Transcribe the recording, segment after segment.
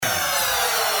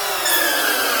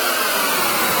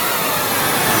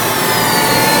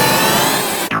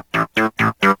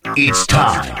It's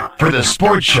time for the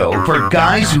sports show for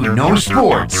guys who know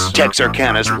sports.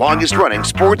 Texarkana's longest-running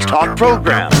sports talk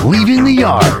program. Leaving the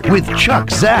Yard with Chuck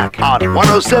Zach on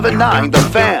 107.9 The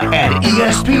Fan and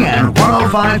ESPN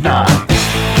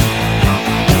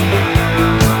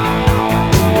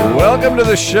 105.9. Welcome to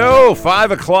the show. 5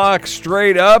 o'clock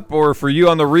straight up, or for you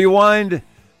on the rewind,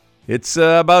 it's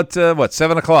about, 7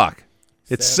 o'clock?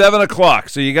 It's 7 o'clock,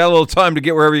 so you got a little time to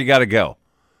get wherever you got to go.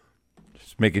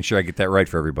 Just making sure I get that right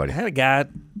for everybody. I had a guy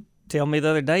tell me the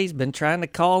other day he's been trying to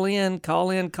call in,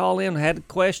 had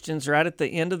questions right at the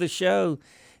end of the show.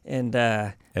 And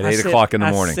at 8 o'clock in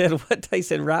the morning. I said, what? They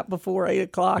said right before 8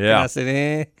 o'clock. Yeah. And I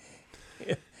said,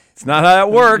 It's not how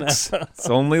it works. No. It's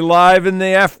only live in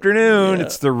the afternoon. Yeah.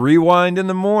 It's the rewind in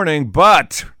the morning.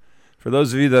 But for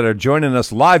those of you that are joining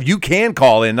us live, you can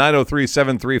call in.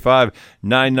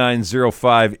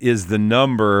 903-735-9905 is the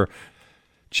number.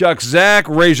 Chuck Zach,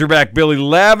 Razorback Billy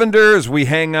Lavender, as we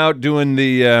hang out doing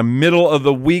the middle of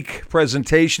the week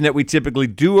presentation that we typically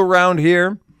do around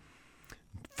here.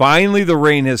 Finally, the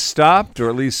rain has stopped, or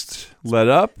at least let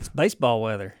up. It's baseball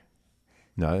weather.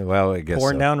 No, well, I guess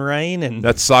pouring down rain, and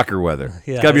that's soccer weather.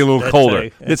 Yeah, it's got to be a little colder.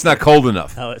 It's not cold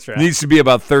enough. Oh, that's right. It needs to be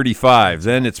about 35.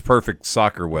 Then it's perfect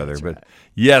soccer weather. That's but right.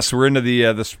 Yes, we're into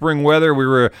the spring weather. We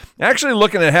were actually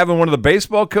looking at having one of the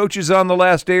baseball coaches on the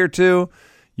last day or two.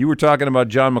 You were talking about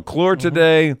John McClure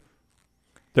today.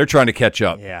 They're trying to catch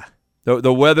up. Yeah.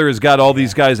 The weather has got all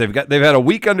these guys. They've had a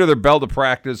week under their belt of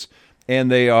practice,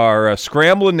 and they are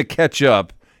scrambling to catch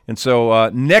up. And so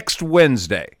next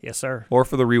Wednesday, yes, sir, or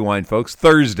for the rewind, folks,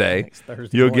 Thursday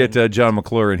you'll morning. get John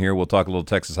McClure in here. We'll talk a little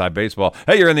Texas High baseball.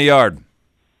 Hey, you're in the yard.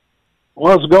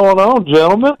 What's going on,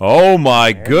 gentlemen? Oh,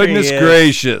 my goodness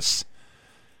gracious.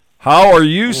 How are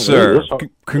you, sir? It's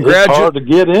hard to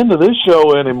get into this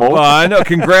show anymore. I know.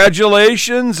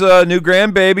 Congratulations, new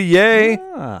grandbaby. Yay.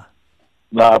 I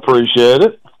appreciate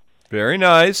it. Very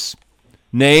nice.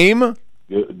 Name?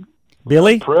 Good.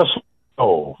 Billy?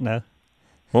 Oh. No.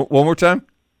 One more time.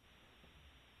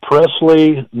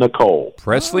 Presley Nicole.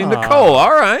 Presley Nicole.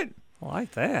 All right. I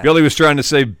like that. Billy was trying to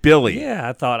say Billy. Yeah,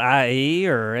 I thought IE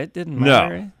or it didn't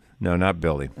matter. No, not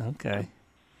Billy. Okay.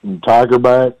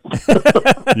 Tigerback.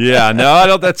 Yeah, no, I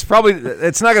don't. That's probably.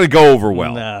 It's not going to go over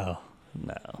well. No.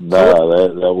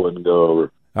 That wouldn't go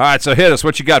over. All right, so hit us.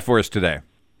 What you got for us today?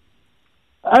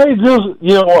 Hey, just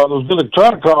I was going to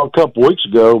try to call a couple weeks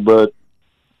ago, but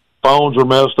phones were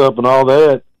messed up and all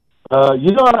that. I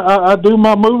do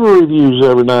my movie reviews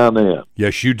every now and then.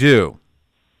 Yes, you do.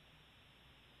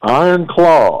 Iron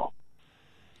Claw.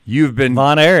 You've been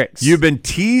Von Erichs. You've been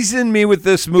teasing me with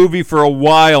this movie for a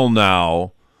while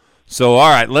now. So, all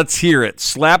right, let's hear it.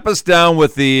 Slap us down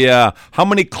with the how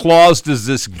many claws does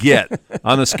this get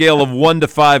on a scale of 1 to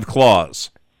 5 claws?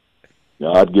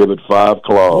 I'd give it 5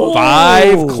 claws.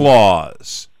 5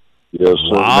 claws. Yes,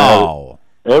 sir. Wow.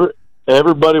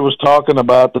 Everybody was talking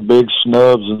about the big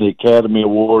snubs in the Academy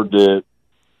Award that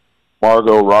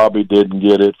Margot Robbie didn't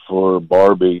get it for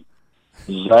Barbie.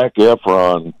 Zac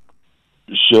Efron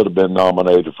should have been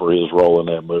nominated for his role in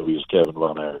that movie as Kevin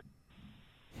Von Erich.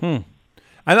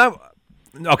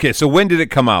 Okay, so when did it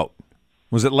come out?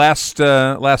 Was it last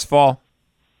fall?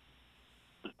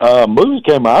 Movie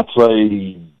came out, I'd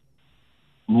say,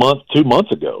 2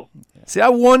 months ago. See, I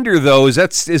wonder though, is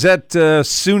that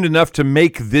soon enough to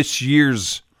make this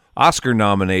year's Oscar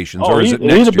nominations, or is it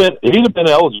next year? He'd have been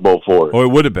eligible for it. Oh,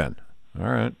 it would have been. All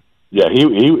right. Yeah,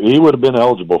 he would have been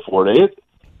eligible for it.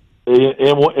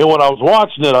 And when I was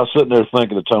watching it, I was sitting there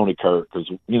thinking of Tony Kirk because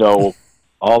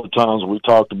all the times we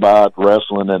talked about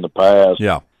wrestling in the past.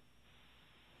 Yeah.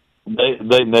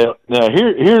 Now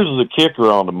here's the kicker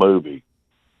on the movie.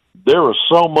 There was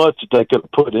so much that they could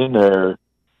have put in there.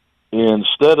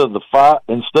 Instead of the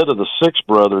 6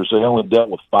 brothers, they only dealt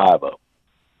with 5 of them.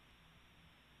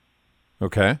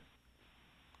 Okay.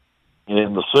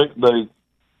 And the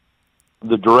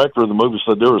director of the movie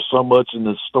said there was so much in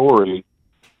this story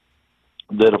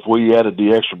that if we added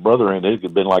the extra brother in, it could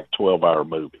have been like a 12-hour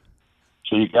movie.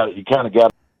 So you kind of got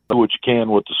to do what you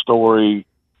can with the story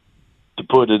to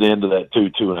put it into that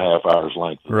 2.5 hours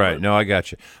length. Right. No, I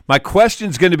got you. My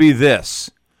question's going to be this.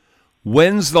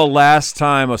 When's the last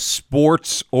time a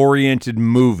sports-oriented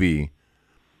movie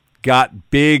got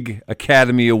big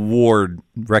Academy Award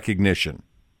recognition?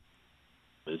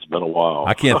 It's been a while.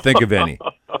 I can't think of any.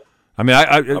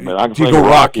 I can think go of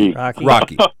Rocky.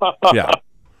 Rocky. Yeah.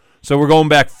 So we're going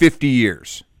back 50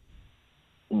 years.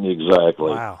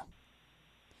 Exactly. Wow.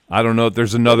 I don't know if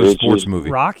there's another sports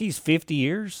movie. Rocky's 50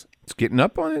 years? It's getting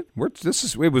up on it.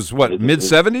 It was what,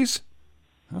 mid-70s?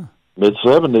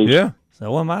 Mid-70s. Yeah.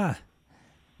 So am I.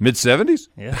 Mid-70s?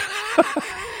 Yeah.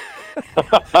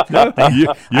 No,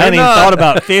 I hadn't even thought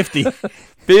about 50.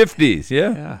 50s,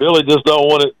 yeah. Billy just don't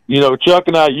want it. Chuck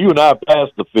and you and I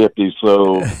passed the 50s,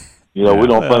 so we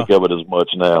don't think of it as much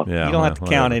now. Yeah, You don't have to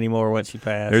count anymore once you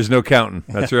pass. There's no counting.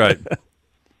 That's right.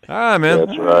 All right, man.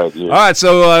 That's right. Yeah. All right,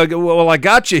 so I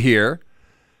got you here.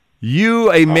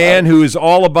 You, a man who is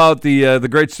all about the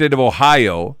great state of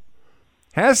Ohio,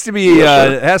 has to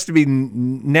be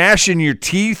gnashing your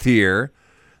teeth here.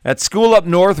 That school up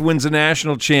north wins a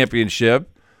national championship.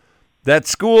 That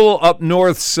school up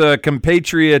north's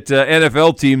compatriot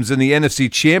NFL teams in the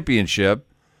NFC Championship.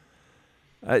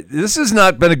 This has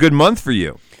not been a good month for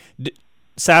you.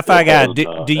 Sci-fi guy,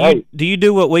 do you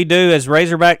do what we do as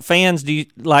Razorback fans? Do you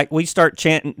we start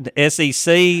chanting the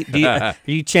SEC? Are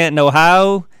you chanting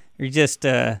Ohio? Or you just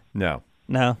no?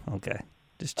 Okay,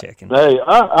 just checking. Hey,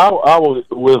 I will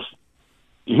with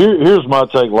here's my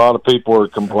take. A lot of people are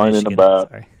complaining about.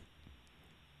 Sorry.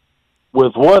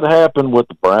 With what happened with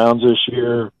the Browns this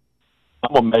year,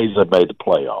 I'm amazed they made the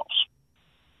playoffs.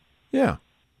 Yeah.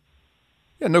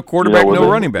 Yeah, no quarterback, no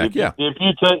running back. If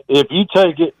you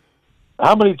take it,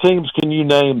 how many teams can you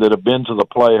name that have been to the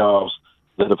playoffs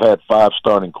that have had 5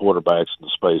 starting quarterbacks in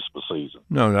the space of a season?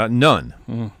 No,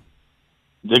 none.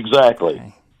 Exactly.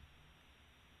 Okay.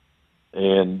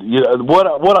 And what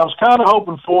I was kind of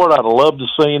hoping for, and I'd have loved to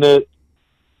seen it.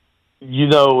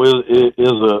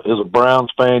 As a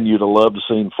Browns fan, you'd have loved to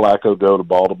seen Flacco go to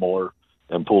Baltimore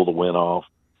and pull the win off.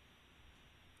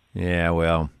 Yeah,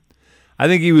 well, I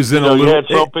think he was in a little. You had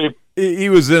some people, he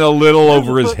was in a little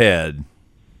over his head.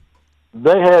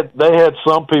 They had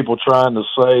some people trying to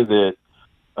say that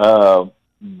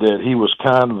he was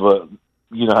kind of a,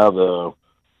 how the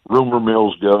rumor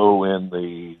mills go and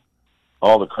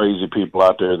all the crazy people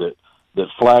out there that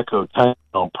Flacco tanked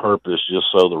on purpose just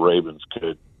so the Ravens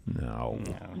could. No.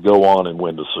 Go on and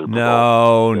win the Super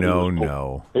Bowl.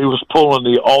 No. He was pulling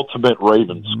the ultimate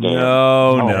Ravens scam.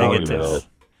 No.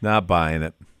 Not buying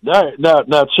it.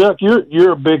 Now, Chuck,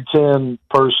 you're a Big Ten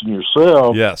person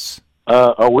yourself. Yes.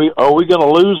 Are we going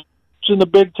to lose in the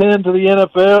Big Ten to the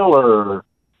NFL, or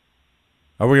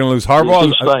are we going to lose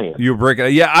Harbaugh? You break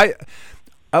it. Yeah,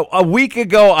 a week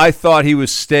ago I thought he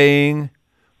was staying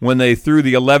when they threw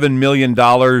the $11 million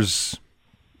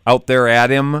out there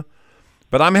at him.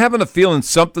 But I'm having a feeling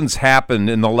something's happened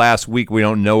in the last week we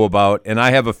don't know about, and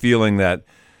I have a feeling that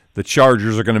the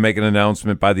Chargers are going to make an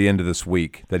announcement by the end of this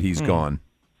week that he's gone.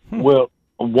 Well,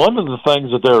 one of the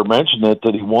things that they were mentioning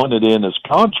that he wanted in his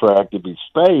contract if he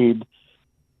stayed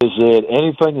is that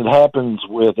anything that happens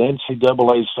with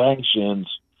NCAA sanctions,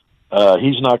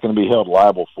 he's not going to be held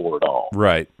liable for it all.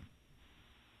 Right.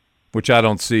 Which I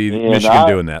don't see Michigan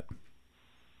doing that.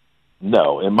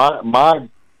 No, and my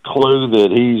clue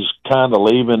that he's kind of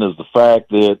leaving is the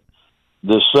fact that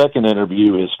this second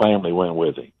interview his family went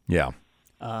with him. Yeah.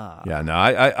 Yeah, no,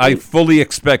 I fully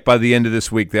expect by the end of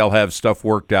this week they'll have stuff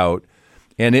worked out.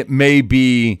 And it may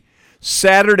be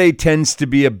Saturday tends to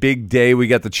be a big day. We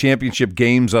got the championship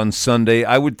games on Sunday.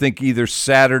 I would think either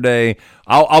Saturday.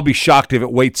 I'll be shocked if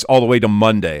it waits all the way to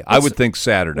Monday. I would think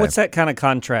Saturday. What's that kind of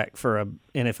contract for a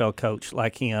NFL coach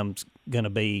like him's going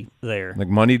to be there? Like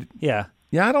money? Yeah.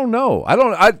 Yeah, I don't know.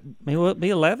 Maybe will it be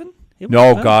 11?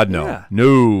 No, God, no. Yeah.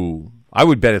 No. I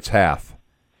would bet it's half.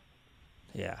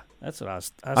 Yeah, that's what I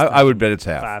was I would bet it's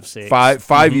half. 5, 6.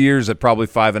 Five years at probably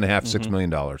 $5.5, $6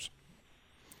 million.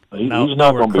 He's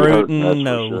not going to be hurting, that's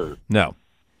no. for sure.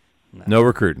 No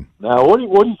recruiting. Now, what do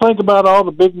you think about all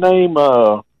the big name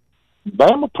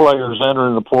Bama players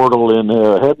entering the portal and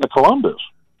heading to Columbus?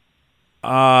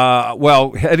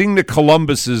 Well, heading to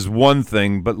Columbus is one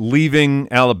thing, but leaving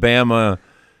Alabama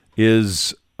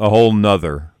is a whole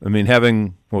nother. I mean,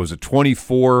 having,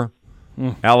 24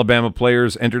 Alabama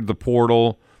players entered the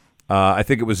portal. I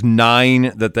think it was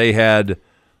 9 that they had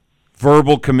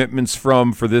verbal commitments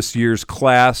for this year's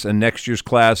class and next year's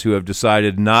class who have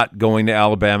decided not going to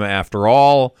Alabama after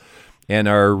all and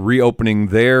are reopening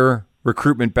their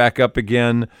recruitment back up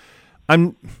again.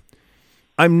 I'm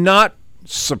not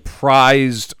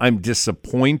surprised. I'm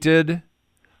disappointed.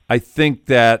 I think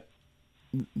that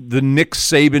the Nick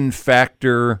Saban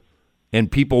factor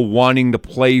and people wanting to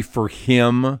play for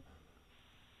him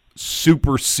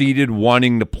superseded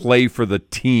wanting to play for the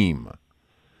team,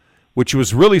 which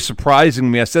was really surprising to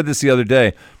me. I said this the other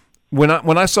day. When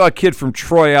I saw a kid from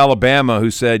Troy, Alabama,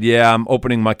 who said, yeah, I'm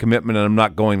opening my commitment and I'm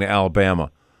not going to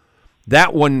Alabama,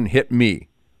 that one hit me.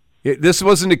 This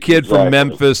wasn't a kid from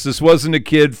Memphis. This wasn't a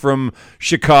kid from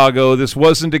Chicago. This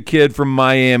wasn't a kid from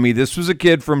Miami. This was a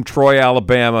kid from Troy,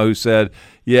 Alabama, who said,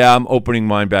 yeah, I'm opening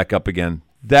mine back up again.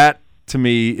 That, to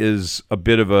me, is a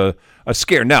bit of a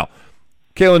scare. Now,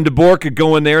 Kalen DeBoer could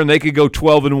go in there, and they could go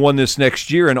 12-1 this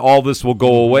next year, and all this will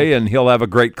go away, and he'll have a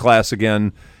great class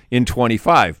again in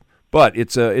 25. But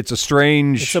it's a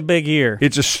strange. It's a big year.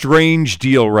 It's a strange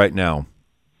deal right now.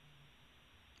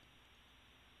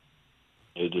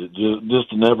 It is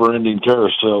just a never-ending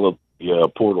carousel of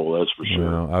portal. That's for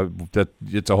sure. Well,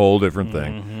 it's a whole different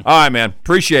thing. All right, man.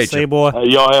 Appreciate See you. you, boy. Hey,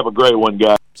 y'all have a great one,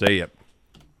 guys. See ya.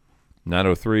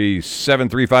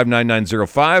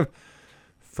 903-735-9905.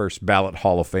 First ballot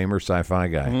Hall of Famer, sci-fi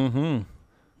guy.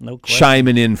 No question.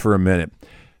 Chiming in for a minute.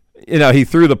 He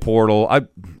threw the portal.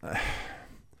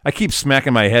 I keep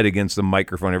smacking my head against the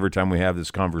microphone every time we have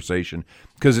this conversation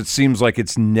because it seems like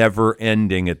it's never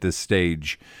ending at this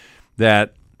stage.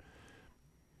 That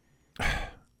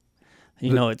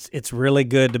it's really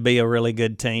good to be a really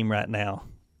good team right now.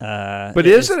 But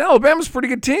isn't Alabama's a pretty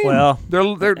good team? Well,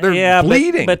 they're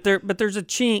bleeding. But there's a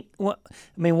chink.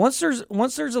 Once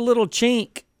there's a little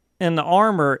chink in the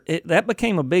armor, that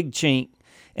became a big chink.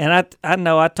 And I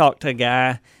know I talked to a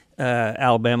guy,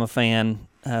 Alabama fan,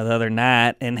 the other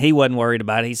night, and he wasn't worried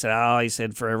about it. He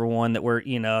said, for everyone that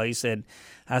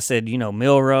I said,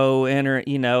 Milroe enter,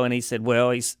 and he said,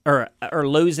 well, he's or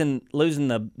losing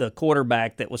the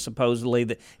quarterback that was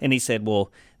supposedly and he said,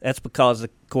 well, that's because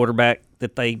the quarterback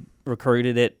that they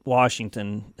recruited at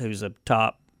Washington, who's a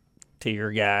top tier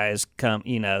guy, has come,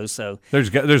 so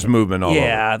there's movement all over.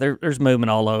 Yeah, there's movement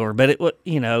all over, but what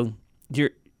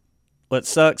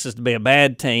sucks is to be a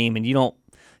bad team and you don't.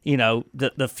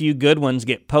 The few good ones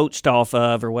get poached off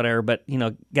of or whatever. But,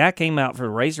 guy came out for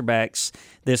the Razorbacks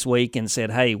this week and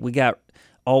said, hey,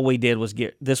 all we did was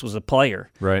this was a player.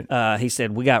 Right. He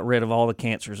said, we got rid of all the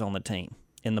cancers on the team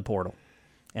in the portal.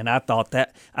 And I thought,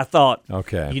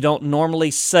 okay, you don't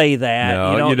normally say that.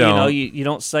 No, you don't. You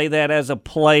don't say that as a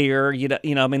player.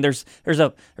 There's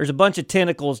a bunch of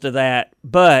tentacles to that,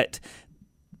 but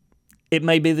it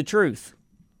may be the truth.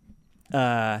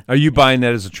 Are you buying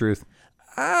that as the truth?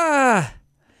 I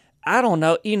don't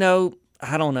know.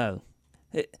 I don't know.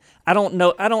 I don't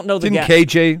know the Didn't guy.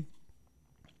 KJ?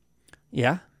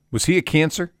 Yeah. Was he a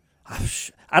cancer?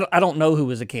 I don't know who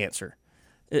was a cancer.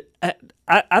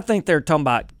 I think they're talking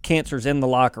about cancers in the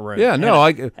locker room. Yeah, no,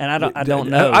 I don't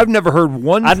know. I've never heard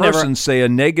one person say a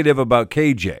negative about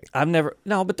KJ.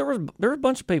 But there were a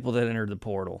bunch of people that entered the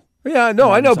portal. Yeah,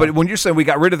 no, I know. But when you're saying we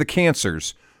got rid of the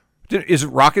cancers, is it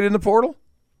Rocket in the portal?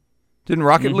 Didn't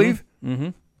Rocket leave? Mm-hmm.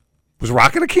 Was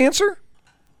Rocket a cancer?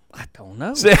 I don't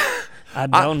know. I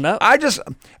don't know.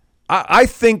 I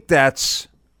think that's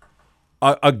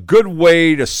a good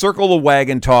way to circle the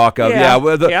wagon talk of,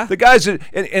 the guys that,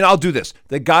 and I'll do this,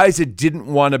 the guys that didn't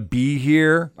want to be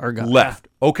here left.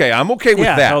 Okay, I'm okay with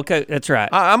that. Okay, that's right.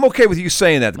 I'm okay with you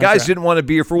saying that. The guys didn't want to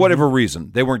be here for whatever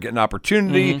reason. They weren't getting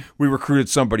opportunity. We recruited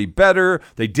somebody better.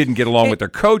 They didn't get along with their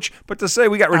coach. But to say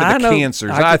we got rid of the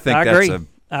cancers, I think that's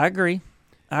I agree.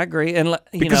 And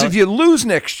because if you lose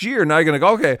next year, now you're going to go,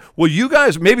 okay, well, you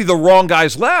guys, maybe the wrong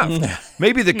guys left.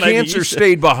 Maybe the cancer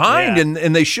stayed behind,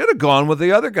 and they should have gone with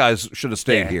the other guys should have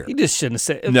stayed here. He just shouldn't have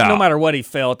said, no matter what he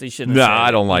felt, he shouldn't have said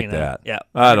I don't like that. Yeah,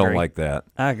 I don't like that.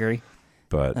 I agree.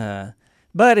 But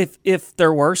if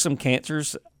there were some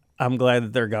cancers, I'm glad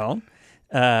that they're gone.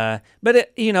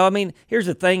 Here's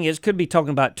the thing: could be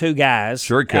talking about two guys.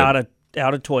 Sure, it could.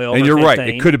 Out of 12, and you're 15. right.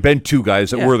 It could have been two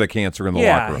guys that were the cancer in the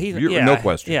locker room. No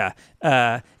question. Yeah,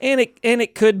 and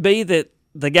it could be that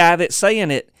the guy that's saying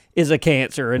it is a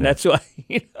cancer, and that's why.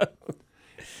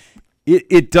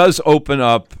 It does open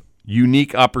up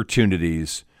unique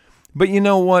opportunities, but you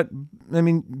know what? I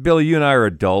mean, Billy, you and I are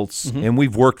adults, and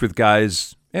we've worked with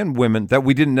guys and women that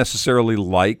we didn't necessarily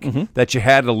like, that you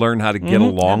had to learn how to get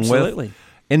along with.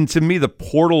 And to me, the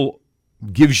portal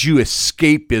gives you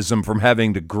escapism from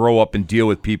having to grow up and deal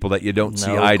with people that you don't see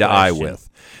eye to eye with.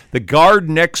 The guard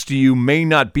next to you may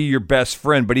not be your best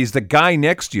friend, but he's the guy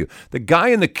next to you. The guy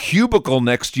in the cubicle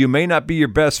next to you may not be your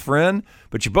best friend,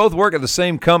 but you both work at the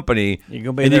same company, and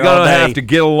you're going to have to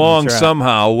get along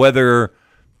somehow, whether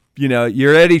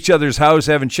you're at each other's house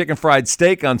having chicken fried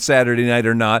steak on Saturday night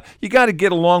or not. You got to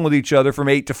get along with each other from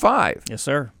 8 to 5. Yes,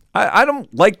 sir. I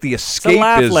don't like the escapism. It's a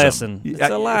life lesson. It's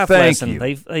a life lesson. You.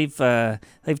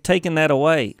 They've taken that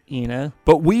away,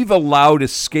 But we've allowed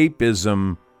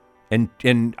escapism,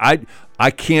 and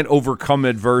I can't overcome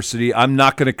adversity. I'm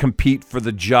not going to compete for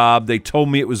the job. They told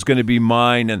me it was going to be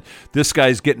mine, and this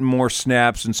guy's getting more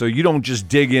snaps, and so you don't just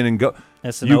dig in and go.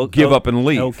 You give up and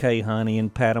leave. Okay, honey,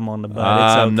 and pat him on the butt.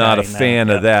 I'm not a fan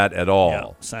of that at all.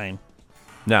 Yeah, same.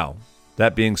 Now,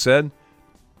 that being said,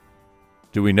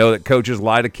 do we know that coaches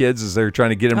lie to kids as they're trying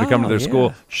to get them to come to their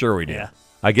school? Sure we do. Yeah.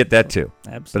 I get that too.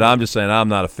 Absolutely. But I'm just saying I'm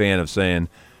not a fan of saying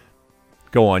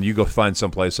Go on. You go find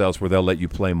someplace else where they'll let you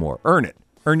play more. Earn it.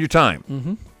 Earn your time.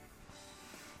 Mm-hmm.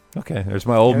 Okay, there's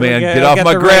my old There we man. go. Get I off got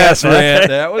my the grass rant. rant.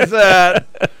 That was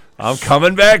that. I'm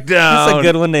coming back down. That's a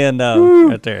good one to end on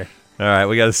right there. All right,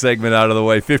 we got a segment out of the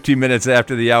way. 15 minutes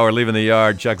after the hour, leaving the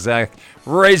yard. Chuck Zach,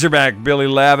 Razorback, Billy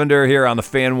Lavender here on the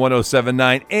Fan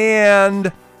 107.9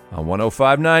 and on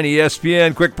 105.9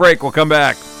 ESPN. Quick break. We'll come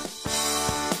back.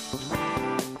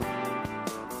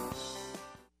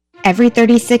 Every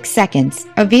 36 seconds,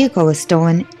 a vehicle is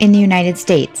stolen in the United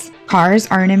States. Cars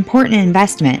are an important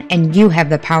investment, and you have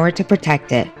the power to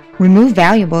protect it. Remove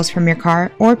valuables from your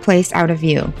car or place out of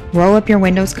view. Roll up your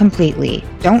windows completely.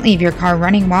 Don't leave your car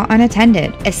running while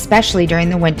unattended, especially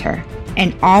during the winter.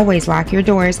 And always lock your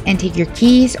doors and take your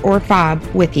keys or fob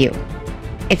with you.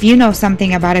 If you know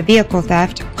something about a vehicle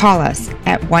theft, call us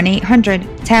at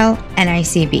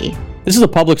 1-800-TEL-NICB. This is a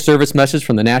public service message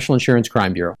from the National Insurance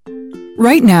Crime Bureau.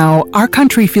 Right now, our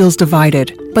country feels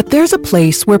divided, but there's a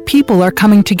place where people are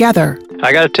coming together.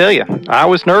 I gotta tell you, I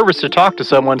was nervous to talk to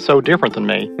someone so different than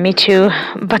me. Me too,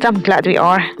 but I'm glad we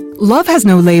are. Love Has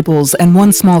No Labels and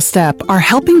One Small Step are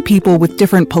helping people with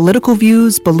different political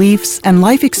views, beliefs, and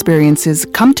life experiences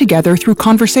come together through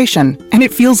conversation, and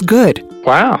it feels good.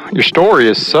 Wow, your story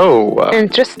is so...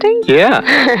 Interesting? Yeah.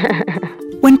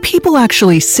 When people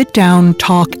actually sit down,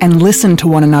 talk, and listen to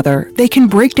one another, they can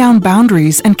break down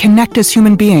boundaries and connect as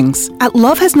human beings. At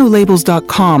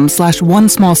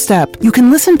lovehasnolabels.com/onesmallstep, you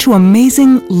can listen to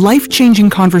amazing,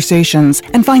 life-changing conversations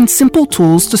and find simple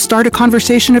tools to start a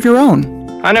conversation of your own.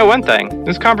 I know one thing.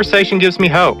 This conversation gives me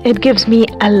hope. It gives me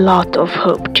a lot of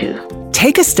hope too.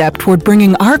 Take a step toward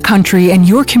bringing our country and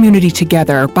your community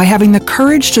together by having the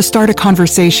courage to start a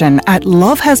conversation at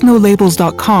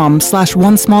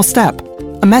lovehasnolabels.com/onesmallstep.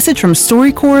 A message from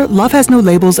StoryCorps, Love Has No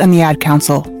Labels, and the Ad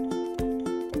Council.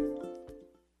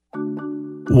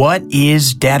 What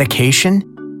is dedication?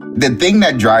 The thing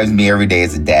that drives me every day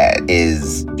as a dad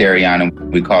is Dariana.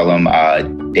 We call him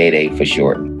Day for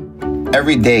short.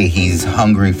 Every day he's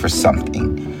hungry for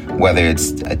something, whether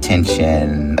it's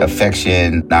attention,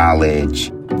 affection,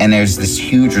 knowledge. And there's this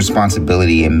huge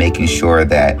responsibility in making sure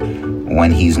that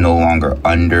when he's no longer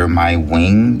under my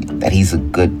wing, that he's a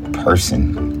good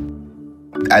person.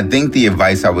 I think the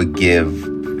advice I would give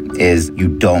is you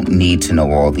don't need to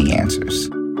know all the answers.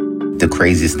 The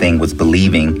craziest thing was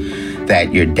believing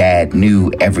that your dad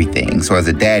knew everything. So as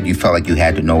a dad, you felt like you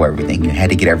had to know everything. You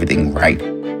had to get everything right.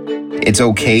 It's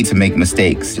okay to make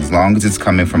mistakes. As long as it's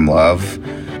coming from love,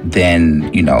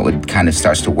 then, it kind of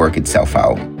starts to work itself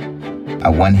out. I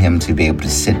want him to be able to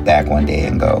sit back one day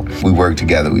and go, we worked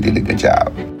together, we did a good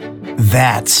job.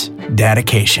 That's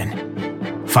dedication.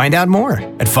 Find out more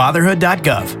at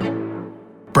fatherhood.gov.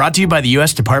 Brought to you by the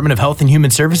U.S. Department of Health and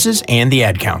Human Services and the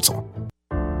Ad Council.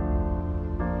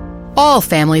 All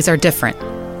families are different,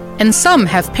 and some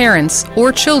have parents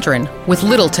or children with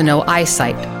little to no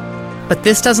eyesight. But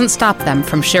this doesn't stop them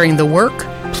from sharing the work,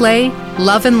 play,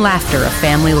 love, and laughter of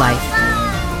family life.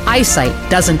 Eyesight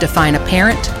doesn't define a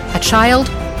parent, a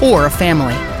child, or a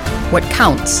family. What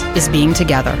counts is being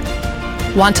together.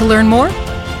 Want to learn more?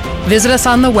 Visit us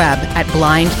on the web at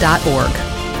blind.org.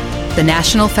 The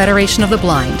National Federation of the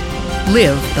Blind.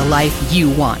 Live the life you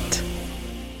want.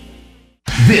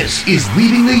 This is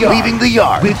Leaving the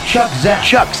Yard with Chuck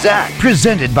Zach.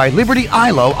 Presented by Liberty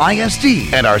ILO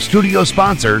ISD and our studio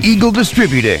sponsor, Eagle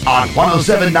Distributing on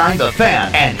 107.9 The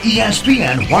Fan and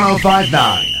ESPN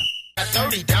 105.9.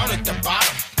 30 down at the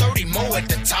bottom, 30 more at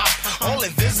the top. All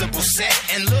invisible set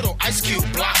and little ice cube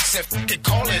blocks. If you can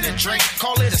call it a drink,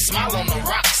 call it a smile on the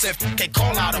rocks. If you can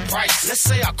call out a price, let's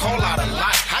say I call out a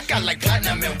lot. I got like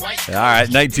platinum and white. All right,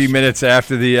 19 minutes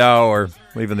after the hour.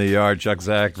 Leaving the yard, Chuck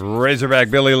Zach,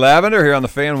 Razorback, Billy Lavender here on the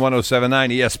Fan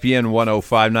 107.9, ESPN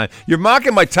 105.9. You're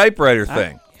mocking my typewriter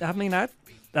thing. I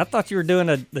thought you were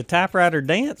doing the typewriter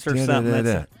dance or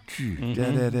something.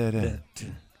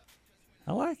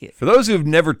 I like it. For those who've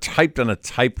never typed on a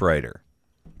typewriter,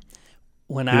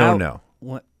 you don't know.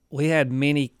 We had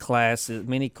many courses,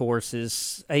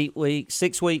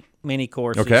 6-week mini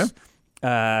courses. Okay.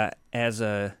 As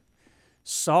a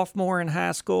sophomore in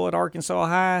high school at Arkansas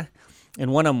High,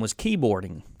 and one of them was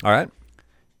keyboarding. All right.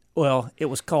 Well, it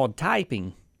was called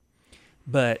typing,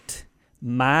 but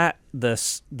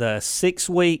the 6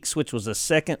 weeks, which was the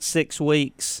second 6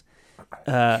 weeks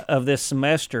of this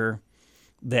semester,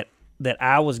 that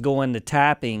I was going to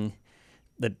typing.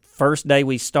 The first day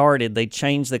we started, they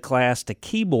changed the class to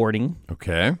keyboarding.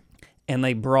 Okay. And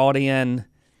they brought in,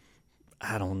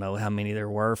 I don't know how many there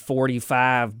were,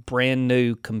 45 brand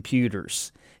new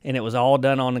computers. and it was all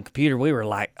done on the computer, we were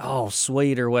like, oh,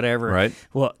 sweet, or whatever. Right.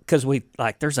 Well, because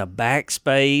there's a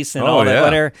backspace and all that,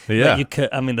 whatever. Yeah. But you could,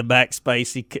 the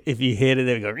backspace, if you hit it,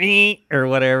 it would go, or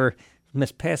whatever.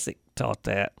 Miss Pesic taught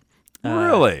that.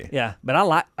 Really? Yeah. But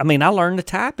I learned to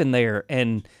type in there,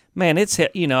 and man,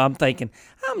 I'm thinking,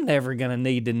 I'm never going to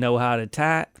need to know how to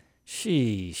type.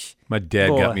 Sheesh. My dad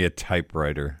got me a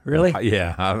typewriter. Really?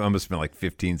 Yeah. I must have been like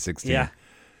 15, 16. Yeah.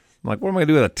 I'm like, what am I going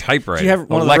to do with a typewriter? Do you have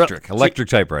one electric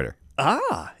typewriter. Do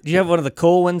you have one of the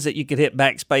cool ones that you could hit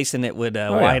backspace and it would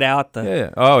white out the?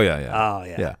 Yeah. Oh yeah. Oh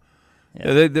yeah.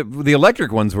 Yeah. The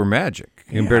electric ones were magic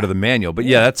compared to the manual. But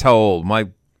that's how old my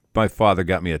father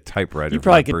got me a typewriter. You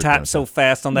probably could type so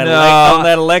fast on that on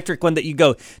that electric one that you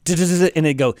go and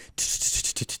it go.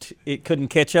 It couldn't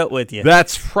catch up with you.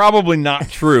 That's probably not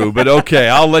true, but okay,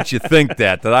 I'll let you think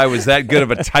that I was that good of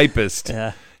a typist.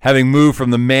 Yeah. Having moved from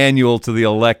the manual to the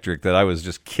electric, that I was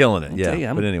just killing it.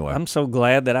 But anyway. I'm so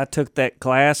glad that I took that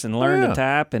class and learned to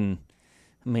type, and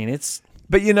it's...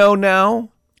 But now,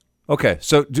 okay,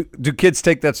 so do kids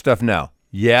take that stuff now?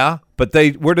 Yeah, but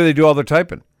where do they do all their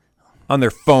typing? On their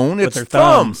phone? With it's their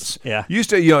thumbs. Yeah. Used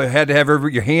to, had to have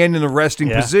your hand in the resting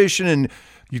position, and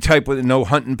you type with no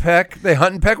hunt and peck. They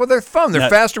hunt and peck with their thumb. They're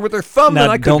faster with their thumb than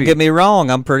I could be. Don't get me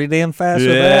wrong. I'm pretty damn fast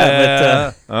with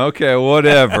that. But, okay,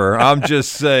 whatever. I'm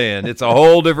just saying. It's a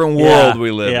whole different world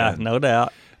we live in. Yeah, no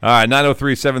doubt. All right,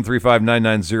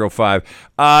 903-735-9905.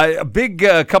 A big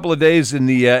couple of days in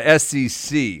the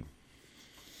SEC,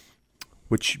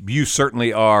 which you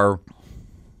certainly are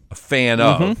a fan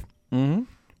of. Mm-hmm.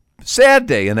 Sad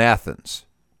day in Athens.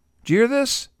 Did you hear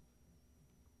this?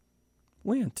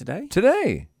 When? Today?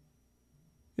 Today.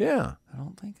 Yeah. I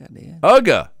don't think I did.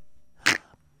 Ugga.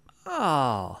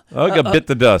 Oh. Ugga bit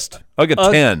the dust.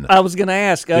 Ugga 10. I was going to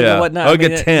ask Ugga what not.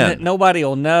 Ugga 10. Nobody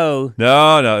will know.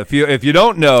 No. If you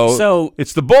don't know,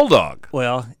 it's the Bulldog.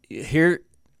 Well, here,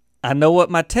 I know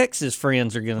what my Texas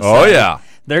friends are going to say. Oh, yeah.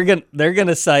 They're going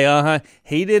to say,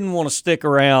 he didn't want to stick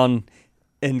around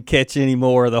and catch any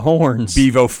more of the horns.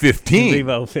 Bevo 15.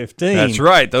 Bevo 15. That's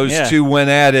right. Those two went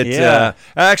at it. Yeah.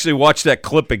 I actually watched that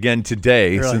clip again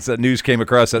today since that news came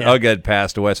across that Ugga had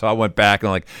passed away. So I went back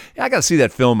and I got to see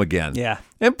that film again. Yeah.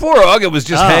 And poor Ugga was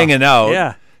just hanging out.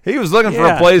 Yeah. He was looking for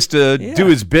a place to do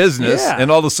his business,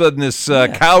 and all of a sudden this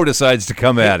cow decides to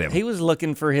come at him. He was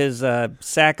looking for his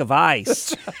sack of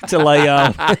ice to lay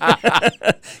on.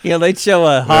 They'd show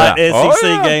a hot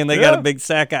SEC game. They got a big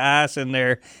sack of ice in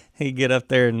there. He'd get up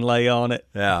there and lay on it.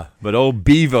 Yeah, but old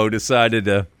Bevo decided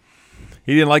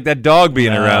he didn't like that dog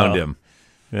being around him.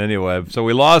 Anyway, so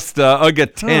we lost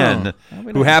Ugga 10,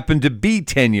 who happened to be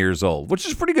 10 years old, which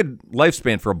is a pretty good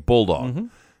lifespan for a bulldog. Mm-hmm.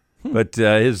 But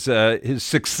his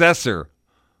successor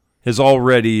has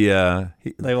already they've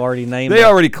already named. He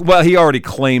already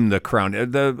claimed the crown.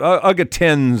 The Ugga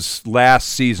 10's last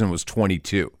season was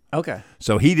 22. Okay,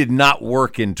 so he did not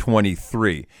work in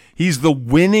 23. He's the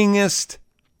winningest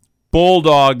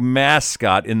bulldog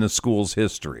mascot in the school's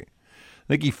history. I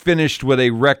think he finished with a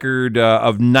record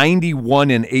of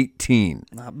 91-18.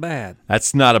 Not bad.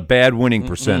 That's not a bad winning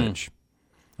percentage.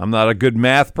 I'm not a good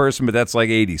math person, but that's like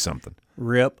 80-something.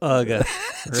 Rip Ugga.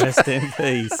 Rest in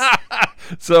peace.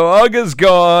 So Ugga's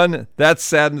gone. That's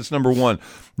sadness number one.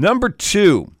 Number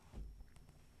two,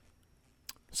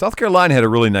 South Carolina had a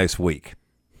really nice week.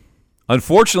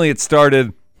 Unfortunately, it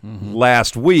started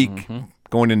last week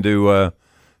going into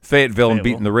Fayetteville and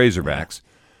beating the Razorbacks.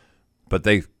 But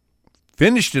they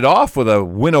finished it off with a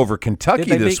win over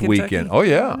Kentucky this weekend. Oh,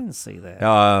 yeah. I didn't see that.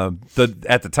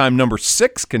 At the time, number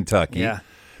 6 Kentucky. Yeah.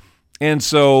 And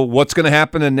so what's going to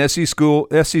happen in SEC school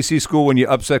when you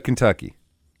upset Kentucky?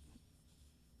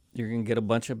 You're going to get a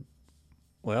bunch of,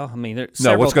 there's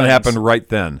no, what's going to happen right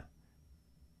then?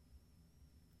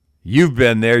 You've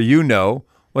been there. You know.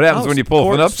 What happens when you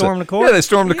pull an upset? Storm the court? Yeah, they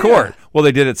stormed the court. Well,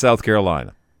 they did at South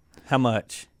Carolina. How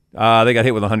much? They got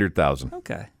hit with $100,000.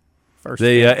 Okay. First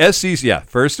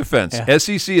offense. Yeah.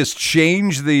 SEC has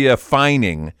changed the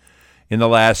fining in the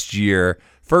last year.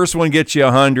 First one gets you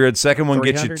 $100. Second one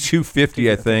gets you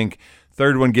 $250, I think.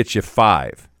 Third one gets you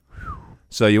 $5.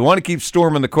 So you want to keep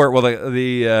storming the court. Well,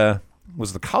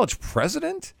 was the college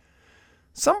president?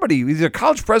 Somebody, either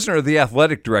college president or the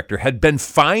athletic director, had been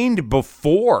fined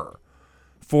before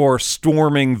for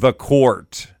storming the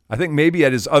court. I think maybe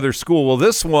at his other school. Well,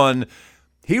 this one,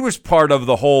 he was part of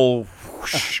the whole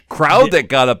crowd that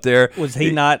got up there. Was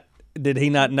he not? Did he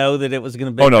not know that it was going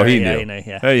to be? Oh no, he knew. He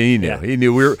knew. He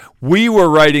knew. We were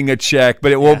writing a check,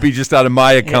 but it won't be just out of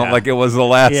my account like it was the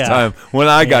last time when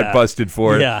I got busted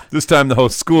for it. Yeah. This time the whole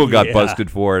school got busted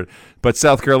for it. But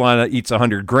South Carolina eats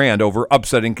 $100,000 over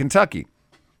upsetting Kentucky.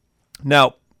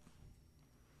 Now,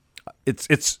 it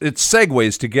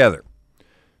segues together.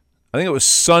 I think it was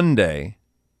Sunday.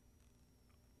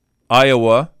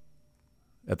 Iowa,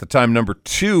 at the time number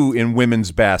 2 in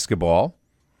women's basketball,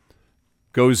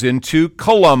 goes into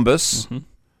Columbus,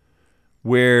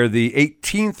 where the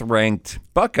 18th ranked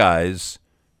Buckeyes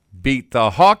beat the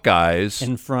Hawkeyes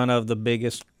in front of the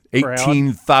biggest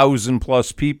 18,000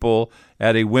 plus people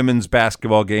at a women's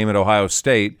basketball game at Ohio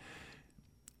State.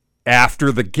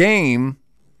 After the game,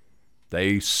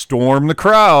 they storm the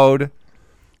crowd.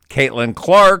 Caitlin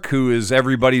Clark, who is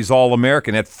everybody's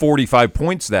All-American, had 45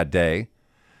 points that day,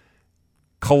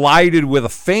 collided with a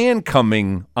fan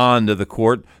coming onto the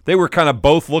court. They were kind of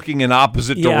both looking in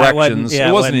opposite directions.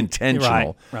 It wasn't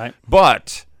intentional. Right.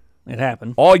 But it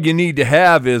happened. All you need to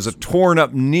have is a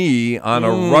torn-up knee on a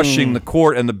rushing the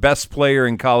court, and the best player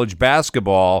in college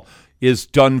basketball is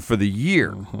done for the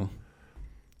year.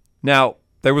 Now,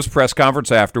 there was press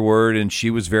conference afterward, and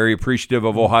she was very appreciative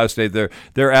of Ohio State.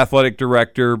 Their athletic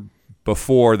director,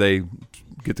 before they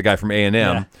get the guy from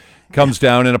A&M, comes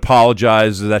down and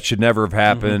apologizes. That should never have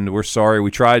happened. We're sorry.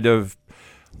 We tried to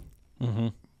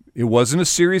It wasn't a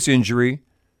serious injury.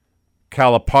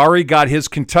 Calipari got his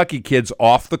Kentucky kids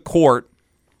off the court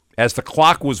as the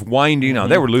clock was winding down.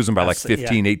 They were losing by like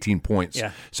 15, 18 points.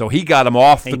 Yeah. So he got them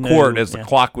off the court as the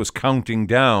clock was counting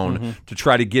down to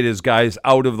try to get his guys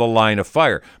out of the line of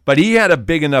fire. But he had a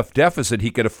big enough deficit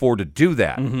he could afford to do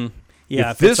that.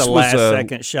 Yeah, if this it's a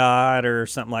last-second shot or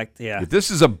something like that. If this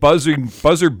is a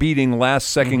buzzer-beating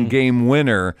last-second game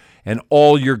winner and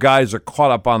all your guys are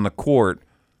caught up on the court,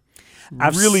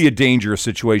 really a dangerous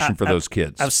situation for those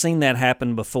kids. I've seen that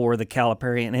happen before, the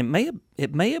Calipari, and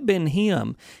it may have been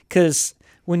him, because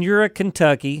when you're at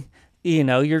Kentucky,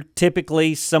 you're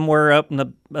typically somewhere up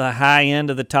in the high end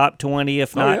of the top 20,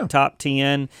 if not top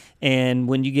 10, and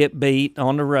when you get beat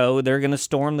on the road, they're going to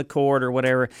storm the court or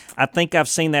whatever. I think I've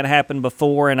seen that happen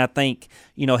before, and I think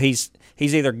he's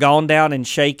either gone down and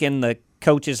shaken the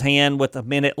coach's hand with a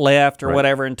minute left or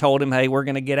whatever and told him, hey, we're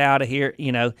going to get out of here.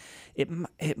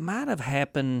 It might have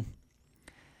happened.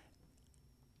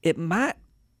 It might.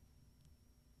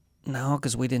 No,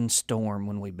 because we didn't storm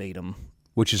when we beat them.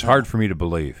 Which is hard for me to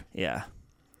believe. Yeah.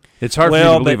 It's hard for me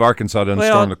to believe Arkansas doesn't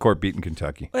storm the court beating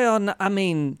Kentucky. Well, I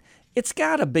mean, it's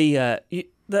got to be the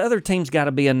other team's got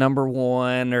to be a number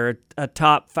 1 or a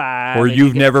top 5. Or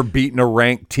you've never beaten a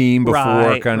ranked team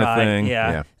before kind of thing.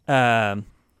 Yeah.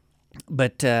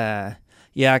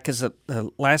 Yeah, because the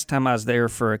last time I was there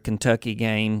for a Kentucky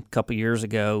game a couple years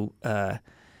ago, I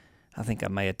think I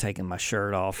may have taken my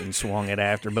shirt off and swung it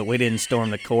after, but we didn't storm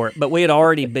the court. But we had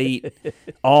already beat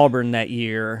Auburn that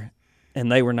year, and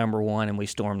they were number 1, and we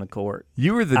stormed the court.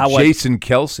 You were the Jason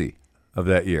Kelsey of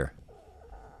that year.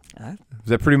 Is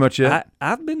that pretty much it?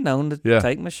 I've been known to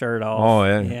take my shirt off. Oh,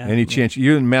 yeah. Any chance?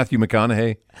 You and Matthew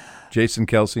McConaughey, Jason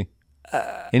Kelsey?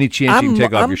 Any chance you can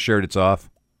take off your shirt, it's off?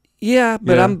 Yeah,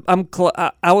 but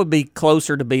I would be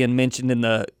closer to being mentioned in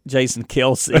the Jason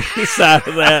Kelsey side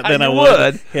of that than I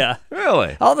would. Yeah,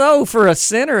 really. Although for a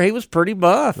center, he was pretty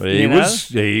buff. He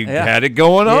had it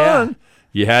going on.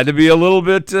 You had to be a little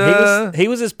bit. He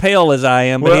was as pale as I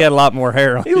am, but he had a lot more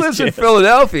hair on. He lives in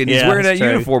Philadelphia, and he's wearing that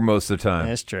uniform most of the time.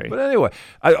 That's true. But anyway,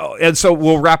 and so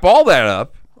we'll wrap all that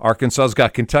up. Arkansas's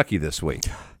got Kentucky this week.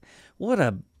 What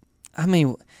a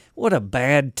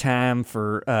bad time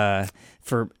for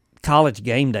College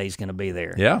game day is going to be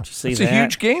there. Yeah, it's a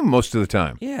huge game most of the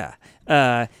time. Yeah,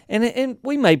 and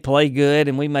we may play good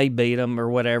and we may beat them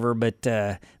or whatever, but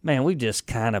man, we've just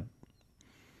kind of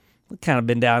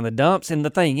been down in the dumps. And the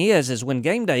thing is when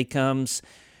game day comes,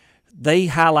 they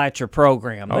highlight your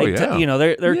program. They're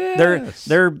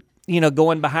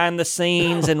going behind the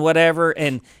scenes and whatever.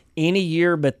 And any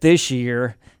year but this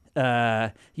year,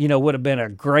 would have been a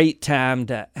great time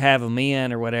to have them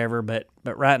in or whatever, but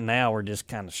right now we're just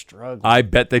kind of struggling. I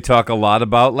bet they talk a lot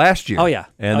about last year. Oh yeah,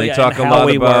 and they talk a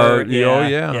lot about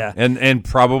and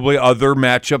probably other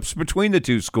matchups between the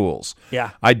two schools.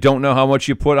 Yeah, I don't know how much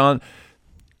you put on.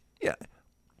 Yeah,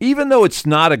 even though it's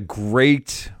not a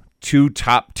great 2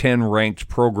 top 10 ranked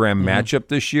program matchup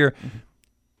this year,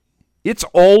 it's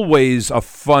always a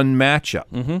fun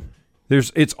matchup.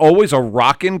 It's always a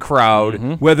rocking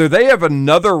crowd, whether they have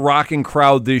another rocking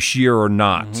crowd this year or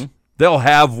not. They'll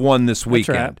have one this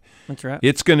weekend. That's right.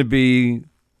 It's going to be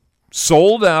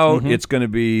sold out. It's going to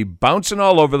be bouncing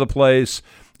all over the place.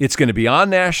 It's going to be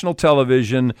on national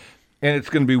television, and it's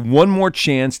going to be one more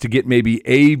chance to get maybe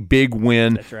a big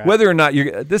win. That's right. Whether or not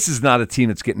this is not a team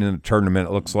that's getting in a tournament,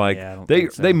 it looks like. Yeah, I don't they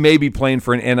think so. They may be playing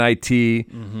for an NIT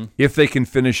if they can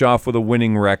finish off with a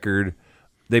winning record.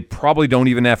 They probably don't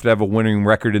even have to have a winning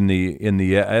record in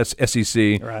the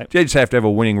SEC. Right. They just have to have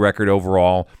a winning record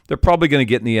overall. They're probably going to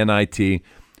get in the NIT.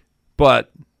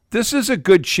 But this is a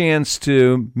good chance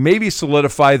to maybe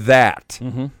solidify that.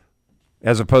 Mm-hmm.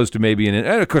 As opposed to maybe and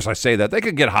of course I say that they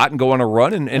could get hot and go on a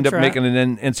run and end up making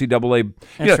an NCAA.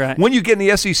 That's right. When you get in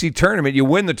the SEC tournament, you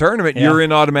win the tournament, you're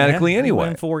in automatically anyway. You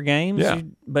win 4 games. Yeah.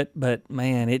 But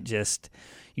man, you just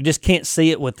can't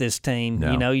see it with this team.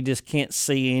 No. You just can't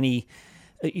see any.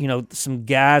 Some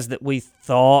guys that we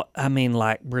thought. I mean,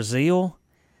 like Brazil.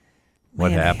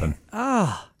 What happened?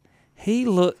 He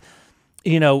looked.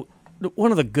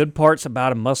 One of the good parts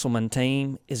about a Musselman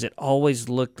team is it always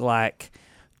looked like.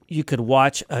 You could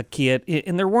watch a kid,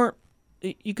 and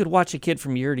you could watch a kid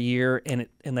from year to year, and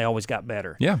they always got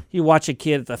better. Yeah. You watch a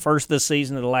kid at the first of the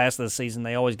season to the last of the season,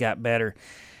 they always got better.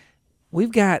 We've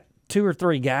got 2 or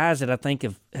 3 guys that I think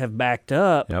have backed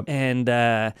up, and,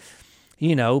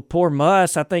 poor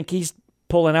Muss, I think he's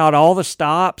pulling out all the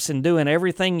stops and doing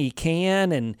everything he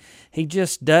can, and he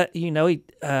just does,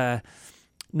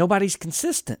 nobody's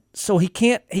consistent, so he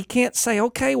can't say,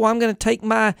 okay, well, I'm going to take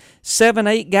my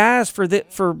 7-8 guys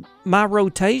for my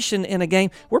rotation in a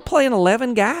game. We're playing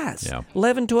 11 guys,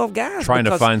 11, 12 guys, trying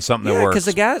to find something that works. Because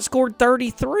the guy that scored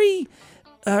 33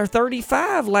 or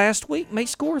 35 last week may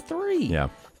score 3. Yeah,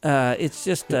 it's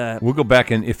just we'll go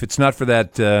back, and if it's not for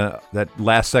that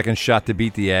last second shot to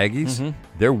beat the Aggies,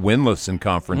 they're winless in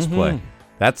conference play.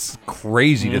 That's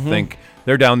crazy to think.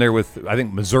 They're down there with, I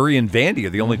think, Missouri and Vandy are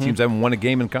the only teams that haven't won a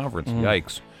game in conference.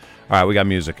 Yikes. All right, we got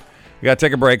music. We got to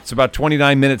take a break. It's about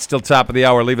 29 minutes till top of the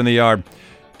hour, leaving the yard.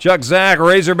 Chuck Zach,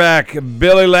 Razorback,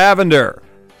 Billy Lavender.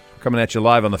 Coming at you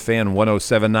live on the Fan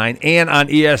 107.9 and on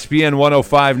ESPN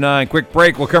 105.9. Quick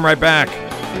break. We'll come right back.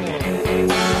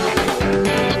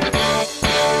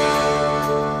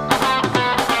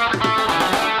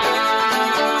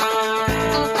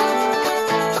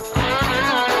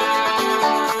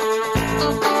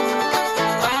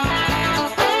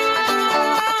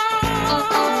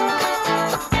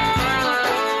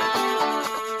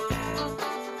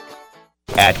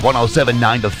 At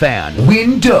 107.9 The Fan,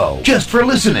 Window. Just for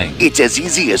listening, it's as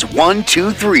easy as 1,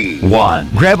 2, 3. 1.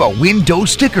 Grab a Window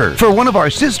sticker for one of our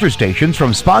sister stations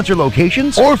from sponsor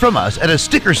locations or from us at a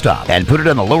sticker stop and put it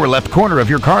on the lower left corner of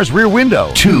your car's rear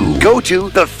window. 2. Go to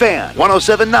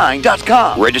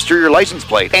thefan1079.com. Register your license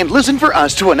plate and listen for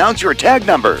us to announce your tag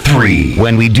number. 3.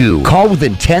 When we do, call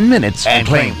within 10 minutes and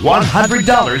claim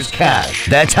 $100 cash.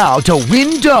 That's how to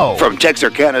Window from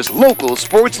Texarkana's local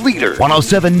sports leader.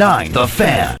 107.9 The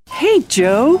Fan. Hey,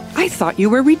 Joe, I thought you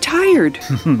were retired.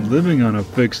 Living on a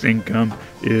fixed income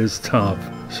is tough.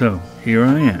 So here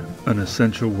I am, an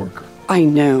essential worker. I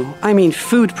know. I mean,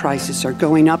 food prices are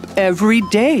going up every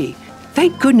day.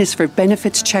 Thank goodness for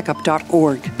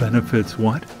benefitscheckup.org. Benefits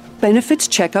what?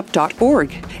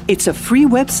 benefitscheckup.org. It's a free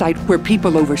website where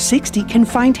people over 60 can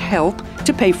find help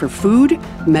to pay for food,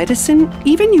 medicine,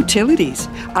 even utilities.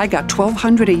 I got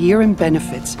 $1,200 a year in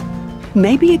benefits.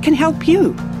 Maybe it can help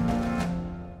you.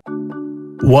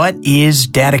 What is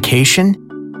dedication?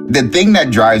 The thing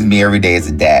that drives me every day as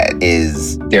a dad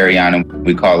is Dariana.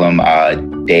 We call him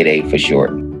Day for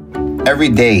short. Every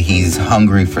day he's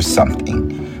hungry for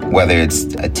something, whether it's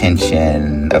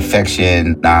attention,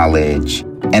 affection, knowledge.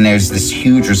 And there's this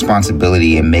huge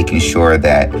responsibility in making sure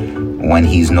that when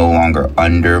he's no longer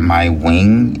under my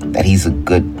wing, that he's a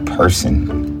good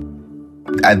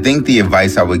person. I think the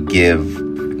advice I would give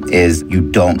is you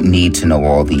don't need to know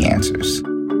all the answers.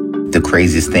 The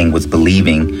craziest thing was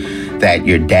believing that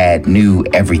your dad knew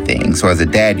everything. So as a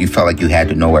dad, you felt like you had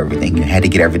to know everything. You had to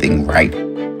get everything right.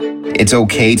 It's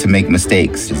okay to make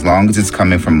mistakes. As long as it's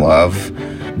coming from love,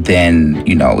 then,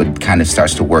 it kind of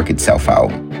starts to work itself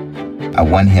out. I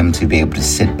want him to be able to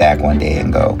sit back one day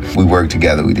and go, we worked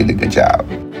together, we did a good job.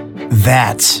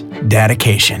 That's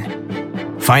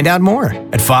dedication. Find out more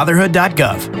at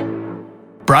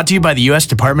fatherhood.gov. Brought to you by the U.S.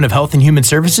 Department of Health and Human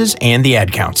Services and the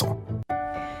Ad Council.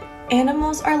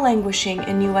 Animals are languishing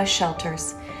in U.S.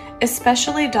 shelters,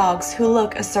 especially dogs who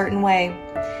look a certain way.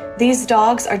 These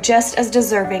dogs are just as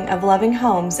deserving of loving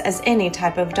homes as any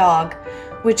type of dog,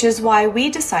 which is why we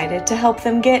decided to help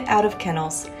them get out of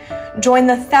kennels. Join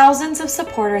the thousands of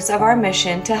supporters of our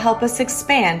mission to help us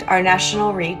expand our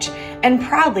national reach and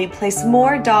proudly place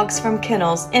more dogs from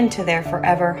kennels into their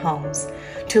forever homes.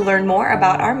 To learn more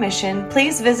about our mission,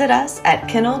 please visit us at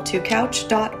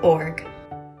kennel2couch.org.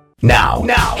 Now,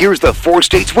 here's the 4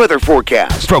 states weather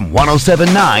forecast from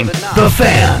 107.9 The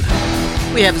Fan.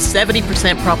 We have a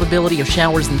 70% probability of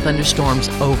showers and thunderstorms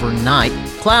overnight.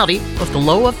 Cloudy with a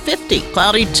low of 50.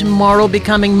 Cloudy tomorrow,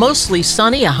 becoming mostly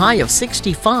sunny, a high of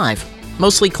 65.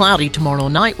 Mostly cloudy tomorrow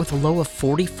night with a low of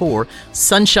 44.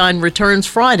 Sunshine returns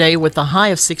Friday with a high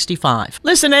of 65.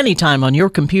 Listen anytime on your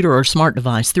computer or smart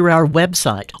device through our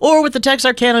website or with the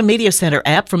Texarkana Media Center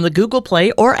app from the Google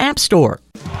Play or App Store.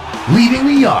 Leaving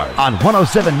the Yard on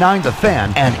 107.9 The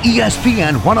Fan and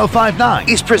ESPN 105.9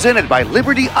 is presented by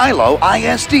Liberty ILO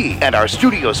ISD and our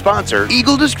studio sponsor,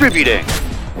 Eagle Distributing.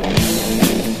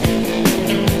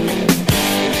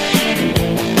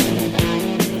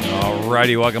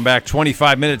 Alrighty, welcome back.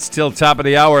 25 minutes till top of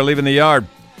the hour, Leaving the Yard.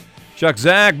 Chuck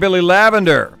Zach, Billy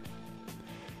Lavender.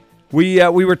 We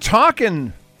were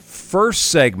talking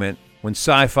first segment when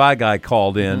Sci-Fi Guy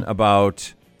called in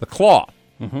about The Claw,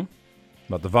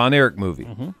 about the Von Erich movie.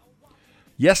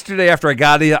 Yesterday, after I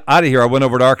got out of here, I went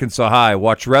over to Arkansas High,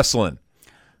 watched wrestling.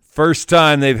 First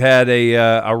time they've had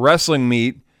a wrestling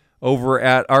meet over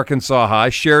at Arkansas High.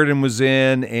 Sheridan was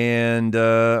in, and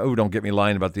don't get me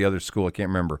lying about the other school. I can't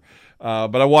remember.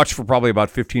 But I watched for probably about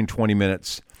 15, 20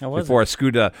 minutes before I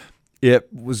scooted up.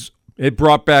 It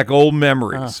brought back old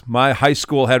memories. My high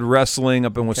school had wrestling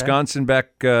up in Wisconsin back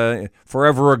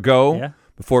forever ago,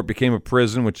 before it became a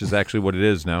prison, which is actually what it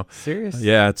is now. Serious?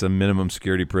 Yeah, it's a minimum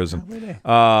security prison.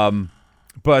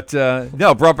 But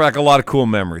it brought back a lot of cool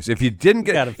memories. If you didn't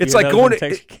get, it's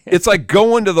like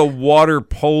going to the water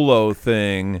polo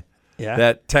thing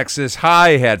that Texas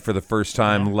High had for the first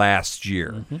time last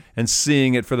year, and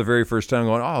seeing it for the very first time,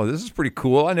 going, "Oh, this is pretty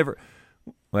cool."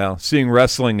 Seeing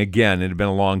wrestling again. It had been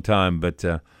a long time, but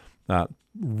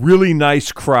really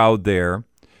nice crowd there.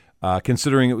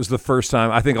 Considering it was the first time,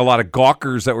 I think a lot of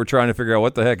gawkers that were trying to figure out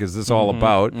what the heck is this all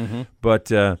about,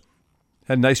 but.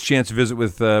 Had a nice chance to visit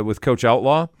with Coach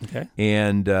Outlaw,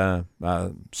 and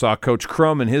saw Coach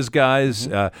Crum and his guys.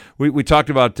 We talked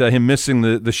about him missing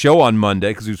the show on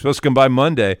Monday because he was supposed to come by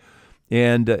Monday,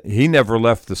 and he never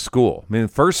left the school. I mean,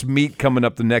 first meet coming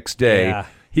up the next day,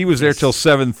 he was there till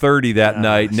 7:30 that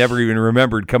night. Never even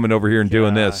remembered coming over here and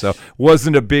doing this, so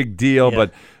wasn't a big deal.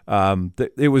 But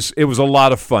it was a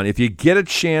lot of fun. If you get a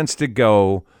chance to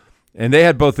go. And they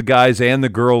had both the guys and the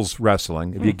girls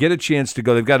wrestling. If you get a chance to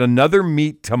go, they've got another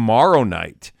meet tomorrow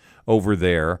night over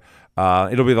there.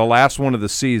 It'll be the last one of the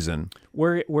season.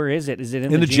 Where is it? Is it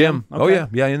in the gym? Okay. Oh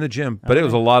yeah, in the gym. But it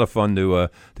was a lot of fun to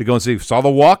go and see. Saw the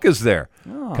Walkers there.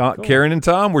 Cool. Karen and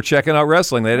Tom were checking out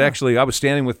wrestling. They had I was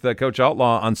standing with Coach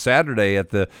Outlaw on Saturday at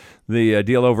the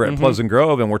deal over at Pleasant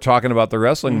Grove, and we're talking about the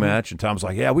wrestling match. And Tom's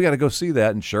like, "Yeah, we got to go see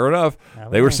that." And sure enough,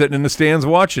 they were sitting in the stands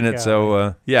watching it.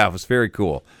 So it was very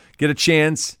cool. Get a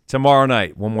chance tomorrow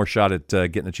night. One more shot at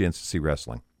getting a chance to see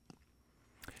wrestling.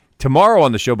 Tomorrow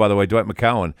on the show, by the way, Dwight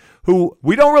McCowan, who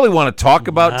we don't really want to talk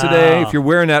about today. If you're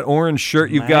wearing that orange shirt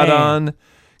you've got on.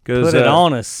 Put it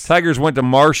on us. Tigers went to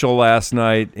Marshall last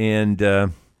night, and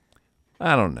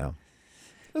I don't know.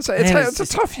 It's a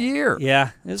tough year.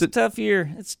 Yeah, it's a tough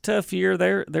year. It's a tough year.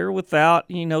 They're without,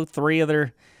 three of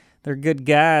their good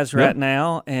guys right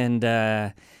now, and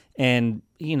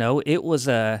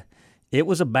it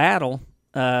was a battle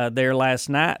there last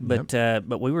night,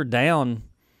 but we were down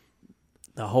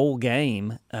the whole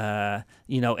game,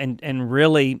 and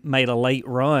really made a late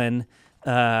run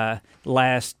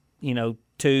last,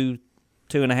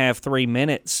 2.5, 3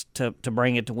 minutes to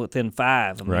bring it to within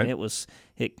 5. I mean,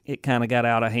 it kind of got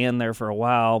out of hand there for a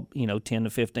while, 10 to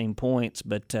 15 points,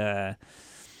 but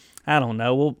I don't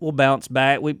know. We'll bounce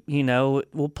back.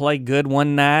 We'll play good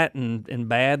one night and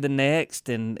bad the next,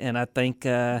 and I think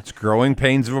it's growing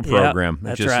pains of a program.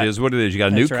 It just is what it is. You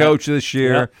got a new coach this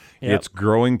year. Yep. It's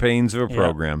growing pains of a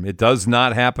program. It does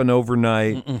not happen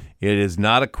overnight. It is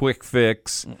not a quick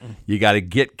fix. You got to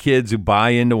get kids who buy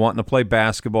into wanting to play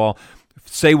basketball.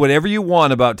 Say whatever you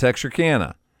want about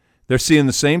Texarkana. They're seeing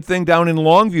the same thing down in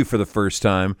Longview for the first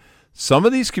time. Some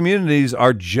of these communities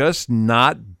are just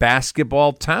not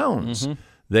basketball towns.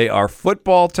 They are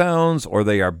football towns or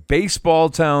they are baseball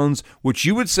towns, which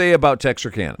you would say about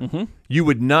Texarkana. You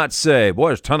would not say, boy,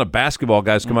 there's a ton of basketball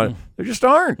guys come out. There just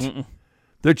aren't.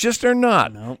 There just are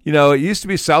not. Nope. It used to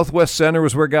be Southwest Center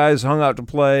was where guys hung out to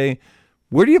play.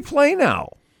 Where do you play now?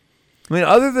 I mean,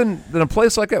 other than a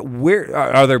place like that, where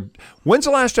are there? When's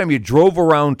the last time you drove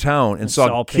around town and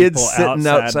saw kids sitting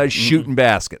outside shooting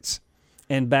baskets?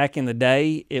 And back in the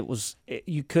day,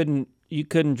 you couldn't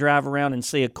drive around and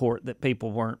see a court that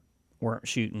people weren't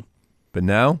shooting. But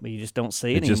now, you just don't see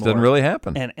it anymore. It just doesn't really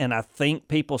happen. And I think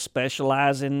people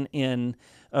specialize in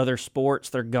other sports.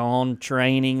 They're gone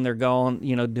training. They're gone,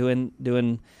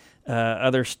 doing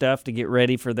other stuff to get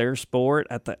ready for their sport.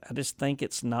 I just think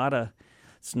it's not a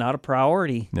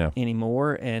priority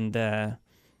anymore. And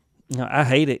I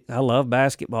hate it. I love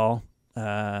basketball,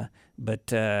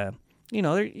 but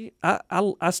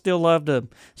I still love to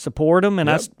support them, and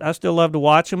I still love to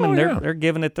watch them, and they're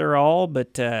giving it their all.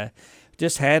 But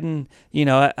just hadn't,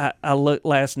 I looked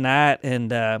last night, and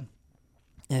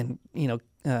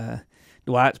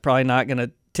Dwight's probably not going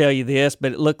to tell you this,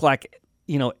 but it looked like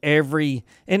every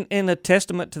and a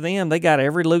testament to them. They got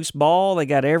every loose ball, they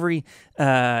got every,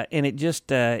 and it just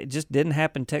didn't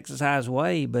happen Texas High's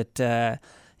way. But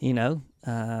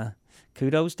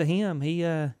kudos to him. He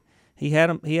had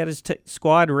his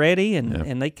squad ready,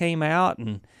 and they came out,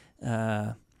 and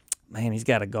man, he's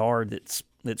got a guard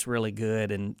that's really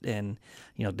good, and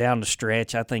down the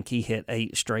stretch, I think he hit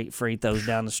 8 straight free throws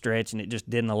down the stretch, and it just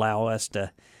didn't allow us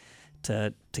to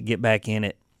get back in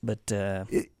it. But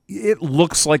it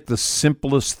looks like the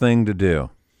simplest thing to do.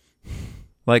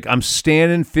 Like, I'm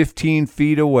standing 15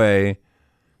 feet away.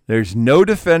 There's no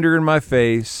defender in my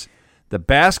face. The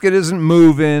basket isn't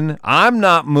moving. I'm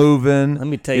not moving. Let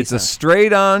me tell you something. It's a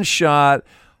straight-on shot.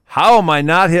 How am I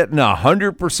not hitting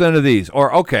 100% of these?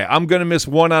 Or, okay, I'm going to miss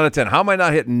 1 out of 10. How am I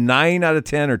not hitting 9 out of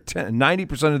 10 or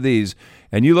 90% of these?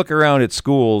 And you look around at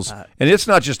schools, and it's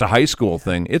not just a high school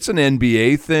thing. It's an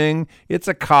NBA thing. It's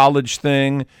a college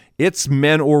thing. It's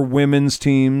men or women's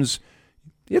teams.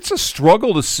 It's a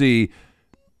struggle to see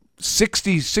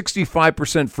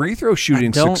 65% free throw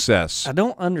shooting success. I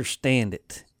don't understand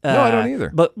it. No, I don't either.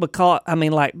 But because,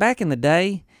 like back in the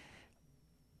day,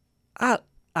 I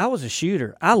was a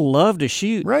shooter. I loved to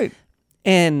shoot. Right.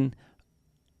 And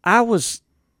I was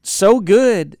so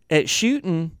good at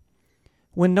shooting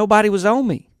when nobody was on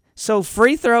me. So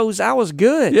free throws, I was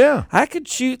good. Yeah. I could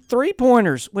shoot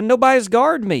 3-pointers when nobody's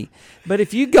guarding me. But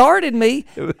if you guarded me,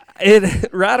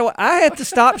 right away, I had to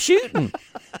stop shooting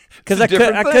because I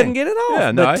couldn't get it off.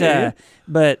 Yeah, no, I hear you.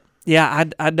 But yeah,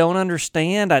 I don't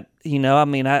understand. I know.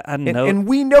 And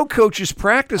we know coaches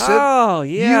practice it. Oh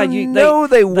yeah,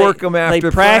 they work them after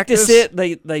they practice it.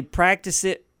 They practice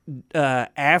it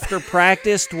after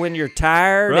practice when you're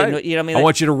tired. Right. And, I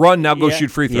want you to run now. Go shoot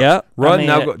free throws. Yep. Run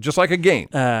now. Go just like a game.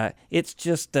 It's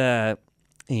just I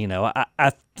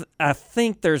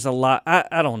think there's a lot.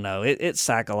 I don't know. It's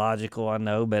psychological. I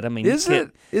know, but is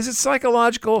it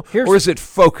psychological or is it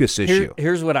focus issue?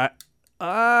 Here's what I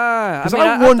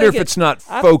wonder if it's not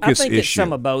focus issue. I think it's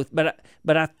some of both,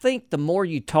 but I think the more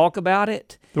you talk about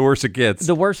it, the worse it gets.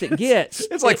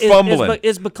 It's like fumbling.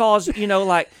 It's because,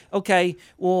 okay,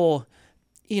 well,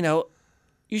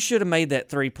 you should have made that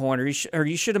 3-pointer, or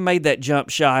you should have made that jump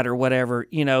shot or whatever,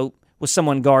 with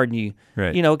someone guarding you,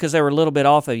 right. Because they were a little bit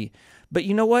off of you. But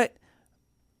you know what?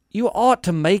 You ought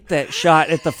to make that shot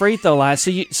at the free throw line.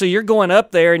 So you're going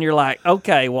up there and you're like,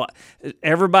 okay, well,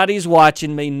 everybody's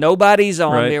watching me, nobody's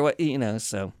on me,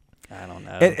 so I don't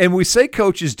know. And we say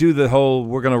coaches do the whole,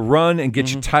 we're going to run and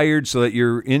get you tired so that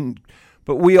you're in.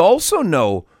 But we also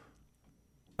know,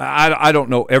 I don't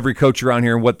know every coach around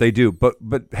here and what they do, but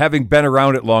having been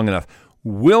around it long enough,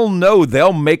 we'll know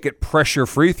they'll make it pressure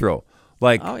free throw.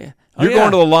 Like, you're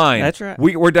going to the line. That's right.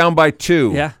 We're down by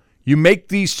 2. Yeah. You make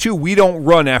these 2, we don't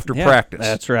run after practice.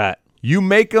 That's right. You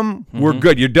make them, we're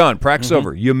good. You're done. Practice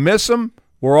over. You miss them,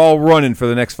 we're all running for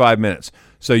the next 5 minutes.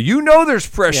 So there's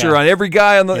pressure on every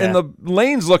guy in the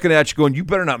lanes looking at you going, you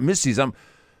better not miss these.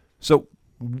 So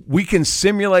we can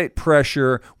simulate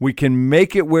pressure. We can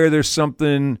make it where there's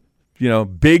something,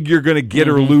 big you're going to get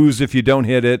or lose if you don't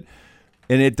hit it.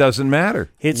 And it doesn't matter.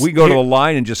 We go to the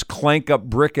line and just clank up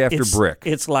brick after brick.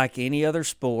 It's like any other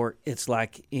sport. It's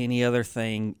like any other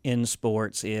thing in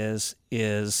sports is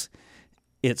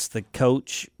it's the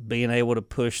coach being able to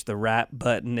push the right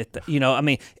button at the,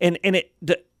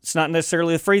 it's not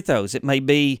necessarily the free throws. It may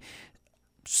be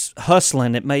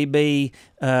hustling. It may be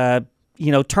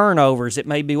turnovers. It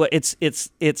may be what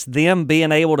it's them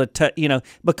being able to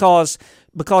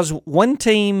because one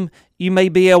team you may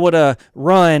be able to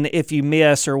run if you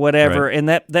miss or whatever, and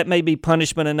that may be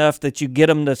punishment enough that you get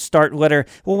them to start whatever.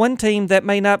 Well, one team that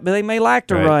may not, they may like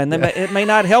to run. It may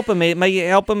not help them. It may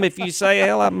help them if you say,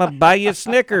 "Hell, I'm gonna buy you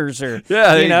Snickers," or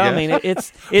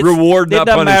it's reward. It not doesn't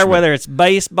punishment. matter whether it's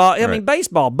baseball. I mean,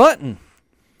 baseball bunting.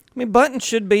 Bunting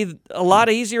should be a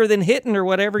lot easier than hitting or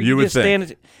whatever. You would just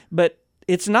stand, but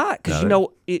it's not because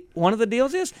one of the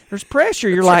deals is there's pressure.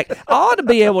 You're like, I ought to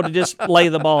be able to just lay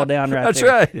the ball down there. That's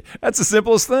right. That's the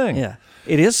simplest thing. Yeah,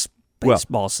 it is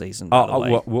baseball season. By the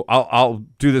way. I'll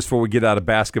do this before we get out of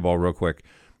basketball real quick.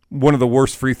 One of the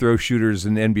worst free throw shooters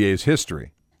in NBA's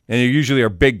history, and they usually are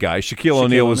big guys. Shaquille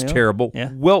O'Neal was terrible.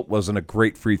 Yeah. Wilt wasn't a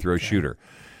great free throw shooter.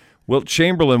 Wilt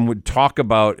Chamberlain would talk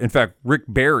about. In fact, Rick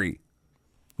Barry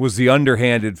was the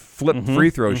underhanded flip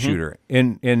free throw shooter.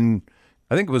 In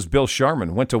I think it was Bill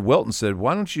Sharman went to Wilt and said,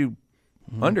 "Why don't you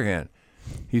underhand?"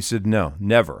 He said, "No,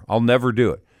 never. I'll never do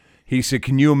it." He said,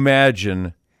 can you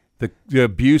imagine the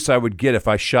abuse I would get if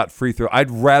I shot free throw?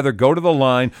 I'd rather go to the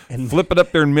line and flip it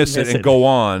up there and miss it and go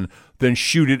on than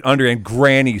shoot it under and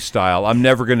granny style. I'm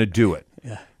never going to do it.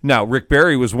 Yeah. Now, Rick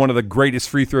Barry was one of the greatest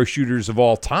free throw shooters of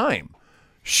all time,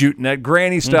 shooting that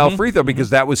granny style free throw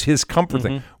because that was his comfort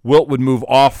thing. Wilt would move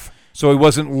off, so he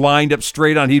wasn't lined up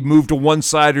straight on. He'd move to one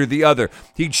side or the other.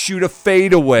 He'd shoot a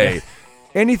fadeaway.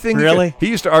 Anything. Really? He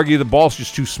used to argue the ball's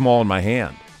just too small in my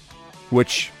hand,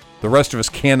 which the rest of us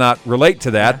cannot relate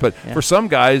to that. But for some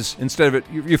guys, instead of it,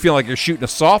 you feel like you're shooting a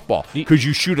softball because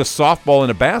you shoot a softball in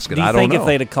a basket. Do you I don't think know. if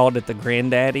they'd have called it the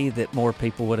Granddaddy that more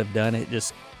people would have done it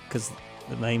just because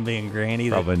the name being Granny?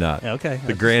 Probably not. Okay.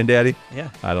 The Granddaddy? Yeah.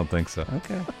 I don't think so.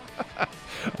 Okay.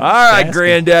 All right,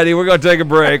 Granddaddy, we're going to take a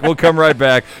break. We'll come right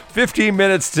back. 15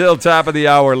 minutes till top of the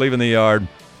hour, leaving the yard.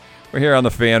 We're here on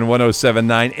the Fan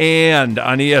 107.9 and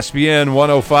on ESPN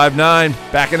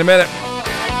 105.9. Back in a minute.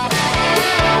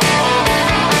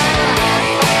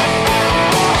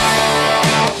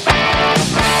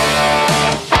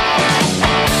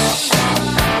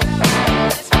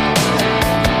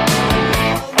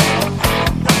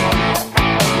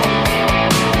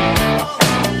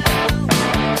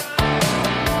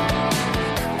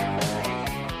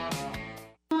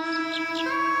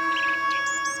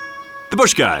 The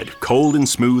Bush Guide, cold and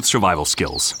smooth survival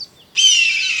skills.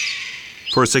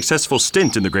 For a successful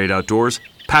stint in the great outdoors,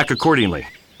 pack accordingly.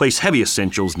 Place heavy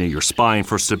essentials near your spine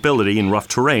for stability in rough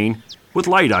terrain, with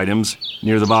light items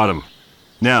near the bottom.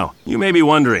 Now, you may be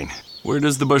wondering, where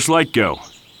does the Bush Light go?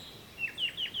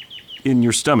 In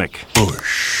your stomach. Bush.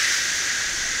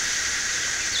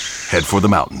 Head for the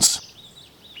mountains.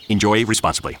 Enjoy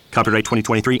responsibly. Copyright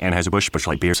 2023, Anheuser-Busch, Busch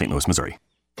Light Beer, St. Louis, Missouri.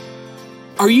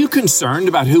 Are you concerned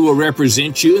about who will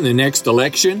represent you in the next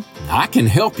election? I can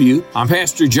help you. I'm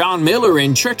Pastor John Miller,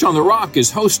 and Church on the Rock is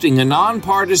hosting a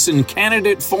nonpartisan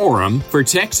candidate forum for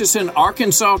Texas and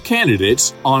Arkansas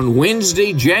candidates on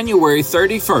Wednesday, January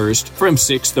 31st from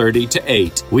 6:30 to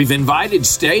 8. We've invited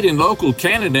state and local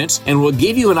candidates and will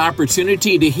give you an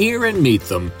opportunity to hear and meet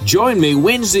them. Join me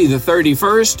Wednesday the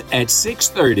 31st at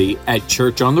 6:30 at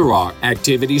Church on the Rock.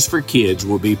 Activities for kids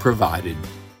will be provided.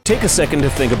 Take a second to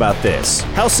think about this.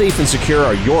 How safe and secure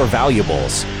are your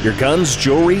valuables? Your guns,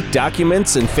 jewelry,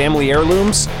 documents, and family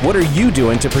heirlooms? What are you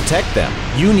doing to protect them?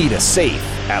 You need a safe.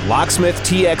 At Locksmith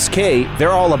TXK, they're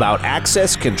all about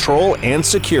access, control, and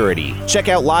security. Check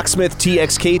out Locksmith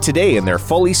TXK today in their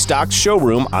fully stocked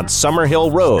showroom on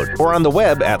Summerhill Road or on the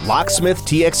web at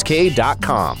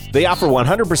locksmithtxk.com. They offer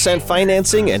 100%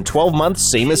 financing and 12 months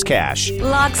same as cash.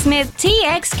 Locksmith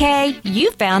TXK, you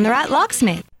found the right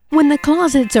locksmith. When the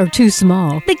closets are too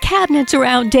small, the cabinets are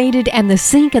outdated, and the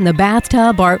sink and the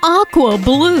bathtub are aqua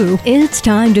blue, it's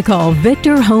time to call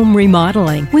Victor Home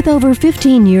Remodeling. With over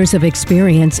 15 years of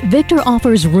experience, Victor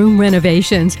offers room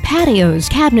renovations, patios,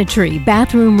 cabinetry,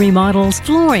 bathroom remodels,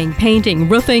 flooring, painting,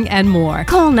 roofing, and more.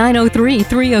 Call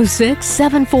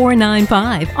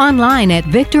 903-306-7495. Online at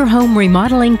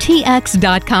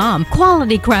VictorHomeRemodelingTX.com.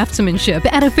 Quality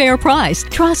craftsmanship at a fair price.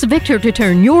 Trust Victor to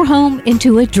turn your home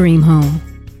into a dream home.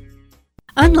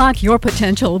 Unlock your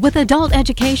potential with adult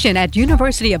education at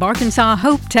University of Arkansas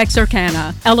Hope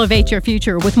Texarkana. Elevate your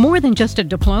future with more than just a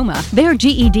diploma. Their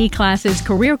GED classes,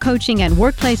 career coaching, and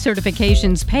workplace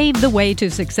certifications pave the way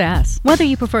to success. Whether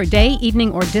you prefer day,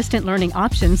 evening, or distant learning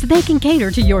options, they can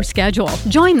cater to your schedule.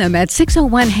 Join them at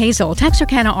 601 Hazel,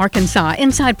 Texarkana, Arkansas,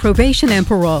 inside probation and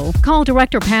parole. Call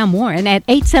Director Pam Warren at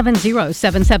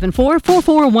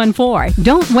 870-774-4414.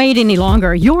 Don't wait any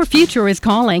longer. Your future is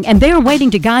calling, and they're waiting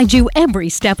to guide you every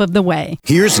step of the way.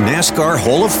 Here's NASCAR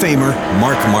Hall of Famer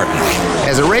Mark Martin.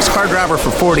 As a race car driver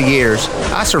for 40 years,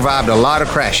 I survived a lot of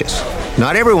crashes.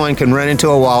 Not everyone can run into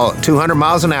a wall at 200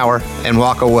 miles an hour and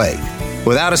walk away.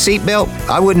 Without a seatbelt,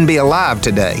 I wouldn't be alive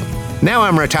today. Now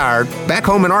I'm retired, back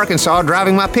home in Arkansas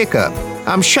driving my pickup.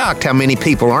 I'm shocked how many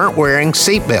people aren't wearing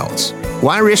seatbelts.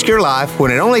 Why risk your life when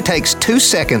it only takes 2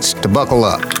 seconds to buckle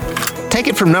up? Take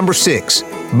it from number 6.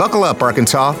 Buckle up,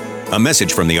 Arkansas. A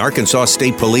message from the Arkansas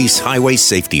State Police Highway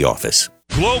Safety Office.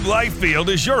 Globe Life Field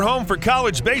is your home for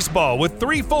college baseball with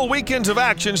 3 full weekends of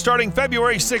action starting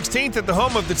February 16th at the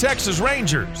home of the Texas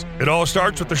Rangers. It all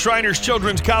starts with the Shriners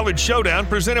Children's College Showdown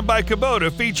presented by Kubota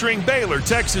featuring Baylor,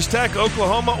 Texas Tech,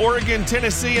 Oklahoma, Oregon,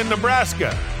 Tennessee, and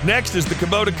Nebraska. Next is the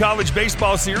Kubota College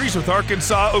Baseball Series with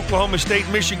Arkansas, Oklahoma State,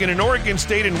 Michigan, and Oregon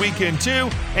State in Weekend 2,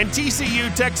 and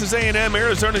TCU, Texas A&M,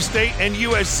 Arizona State, and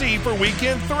USC for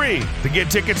Weekend 3. To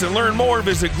get tickets and learn more,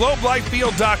 visit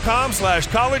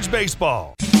globelifefield.com/collegebaseball.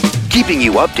 Keeping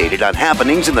you updated on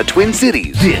happenings in the Twin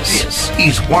Cities. This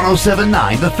is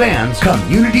 107.9 The Fan's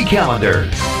Community Calendar.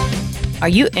 Are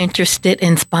you interested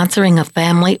in sponsoring a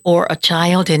family or a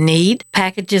child in need?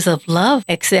 Packages of Love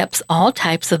accepts all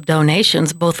types of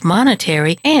donations, both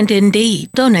monetary and in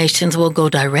deed. Donations will go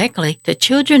directly to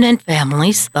children and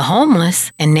families, the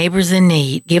homeless, and neighbors in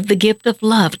need. Give the gift of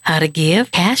love. How to give?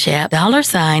 Cash App,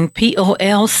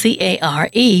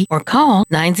 $POLCARE, or call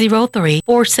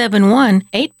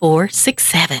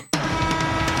 903-471-8467.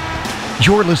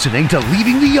 You're listening to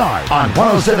Leaving the Yard on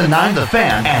 107.9 The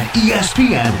Fan and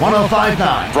ESPN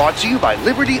 105.9. Brought to you by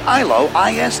Liberty ILO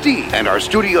ISD and our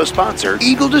studio sponsor,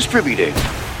 Eagle Distributing.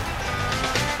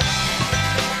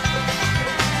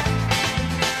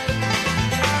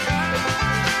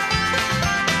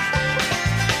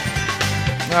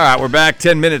 All right, we're back.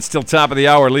 10 minutes till top of the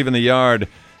hour. Leaving the Yard.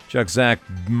 Chuck Zach,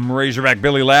 Razorback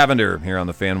Billy Lavender here on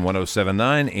the Fan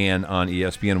 107.9 and on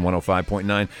ESPN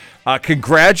 105.9.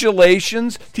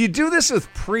 Congratulations. Do you do this with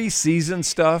preseason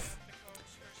stuff?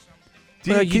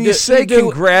 Can you say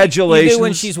congratulations? You do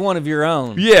when she's one of your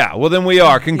own. Yeah, well, then we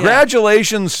are.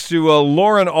 Congratulations to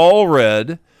Lauren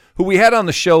Allred, who we had on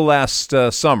the show last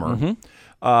summer,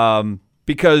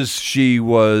 because she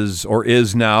was or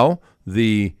is now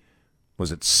the,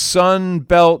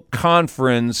 Sunbelt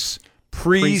Conference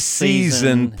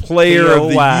preseason player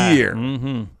of the year.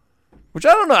 Which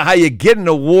I don't know how you get an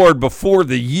award before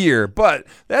the year, but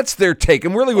that's their take.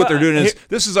 And really what they're doing is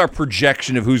this is our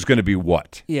projection of who's going to be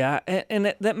what. Yeah,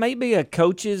 and that may be a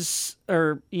coach's,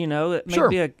 or, it may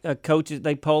be a coach's.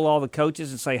 They poll all the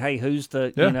coaches and say, hey, who's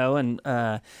the, and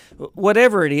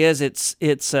whatever it is, it's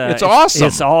awesome.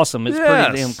 It's awesome. It's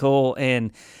pretty damn cool.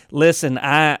 And listen,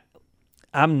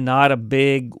 I'm not a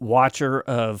big watcher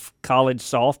of college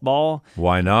softball.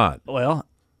 Why not? Well,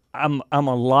 I'm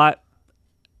a lot.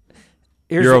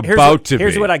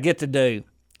 Here's what I get to do.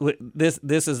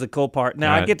 This is the cool part.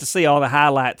 Now, I get to see all the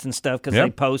highlights and stuff because they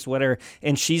post whatever,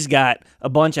 and she's got a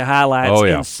bunch of highlights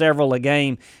in several a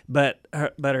game. But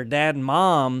her dad and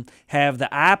mom have the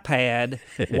iPad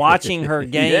watching her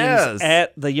games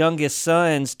at the youngest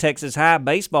son's Texas High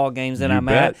baseball games that I'm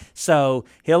at. So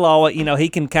he'll always, he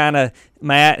can kind of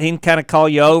call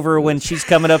you over when she's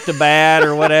coming up to bat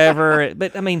or whatever.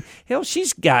 But I mean,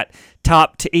 she's got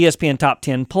ESPN top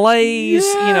 10 plays.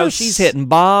 Yes. She's hitting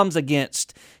bombs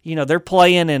against. They're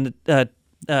playing in. They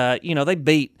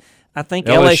beat, I think,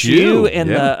 LSU in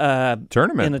the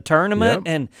tournament.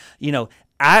 And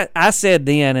I said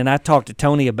then, and I talked to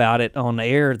Tony about it on the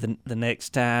air the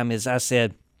next time. Is I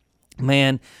said,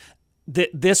 man,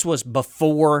 this was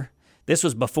before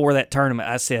that tournament.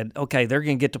 I said, okay, they're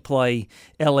going to get to play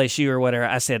LSU or whatever.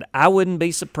 I said, I wouldn't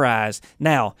be surprised.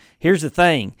 Now, here's the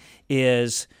thing: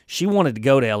 is she wanted to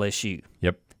go to LSU.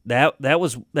 Yep. That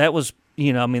was. That was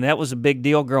a big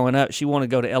deal growing up. She wanted to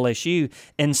go to LSU.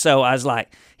 And so I was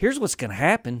like, here's what's going to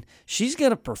happen. She's going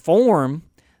to perform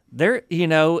there,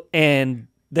 and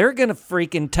they're going to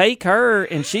freaking take her,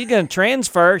 and she's going to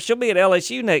transfer. She'll be at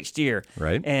LSU next year.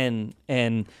 Right. And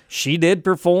she did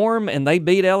perform, and they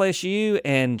beat LSU,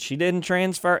 and she didn't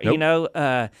transfer,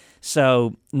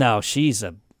 So, no, she's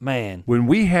a man. When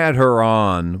we had her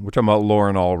on, we're talking about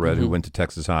Lauren Allred, who went to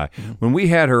Texas High. When we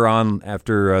had her on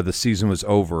after the season was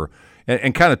over,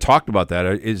 and kind of talked about that,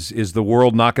 is the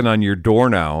world knocking on your door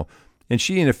now? And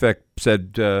she, in effect,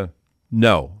 said,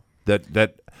 no,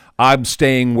 that I'm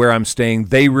staying where I'm staying.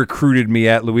 They recruited me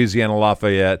at Louisiana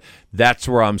Lafayette. That's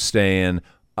where I'm staying.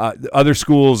 Other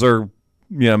schools are,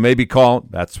 maybe calling.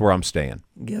 That's where I'm staying.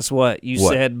 Guess what? You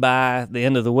said by the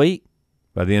end of the week?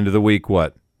 By the end of the week,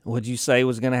 what? What'd you say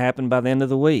was going to happen by the end of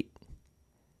the week?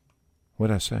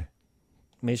 What'd I say?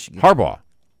 Michigan. Harbaugh.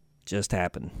 Just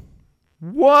happened.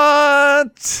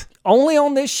 What? Only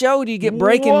on this show do you get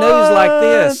breaking news like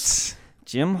this.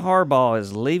 Jim Harbaugh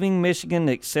is leaving Michigan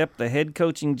to accept the head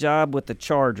coaching job with the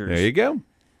Chargers. There you go.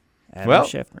 Adam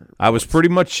Schefter. I was pretty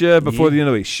much before the end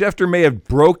of the week. Schefter may have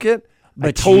broke it. But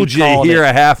I told you here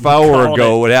a half hour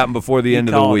ago what happened before the end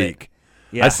of the week.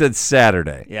 Yeah. I said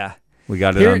Saturday. Yeah. We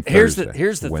got it on Thursday.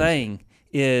 Here's the thing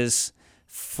is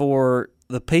for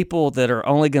the people that are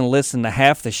only going to listen to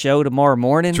half the show tomorrow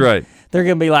morning. That's right. They're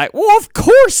going to be like, well, of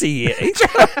course he is.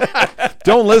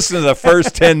 Don't listen to the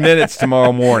first 10 minutes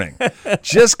tomorrow morning.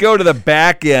 Just go to the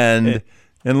back end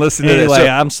and listen to this. Anyway,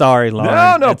 I'm sorry,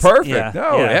 Lauren. No, perfect.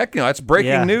 Yeah, Heck, that's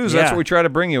breaking news. That's what we try to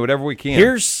bring you, whatever we can.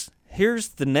 Here's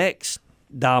the next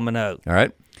domino. All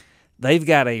right. They've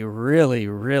got a really,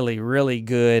 really, really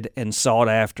good and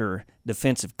sought-after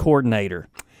defensive coordinator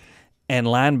and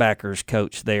linebackers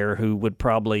coach there who would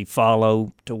probably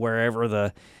follow to wherever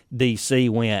the DC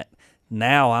went.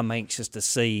 Now I'm anxious to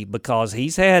see, because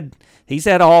he's had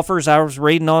offers. I was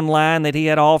reading online that he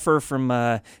had offer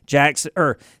from Jackson,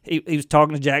 or he was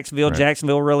talking to Jacksonville. Right.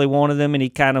 Jacksonville really wanted him, and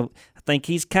I think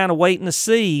he's kind of waiting to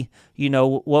see,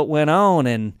 what went on,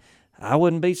 and I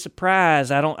wouldn't be surprised.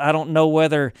 I don't know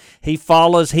whether he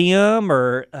follows him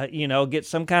or gets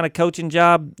some kind of coaching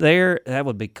job there. That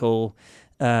would be cool.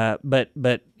 But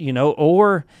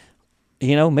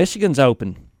Michigan's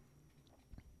open.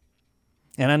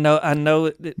 And I know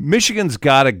that Michigan's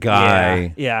got a guy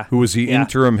who was the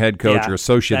interim head coach or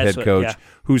associate head coach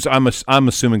who's I'm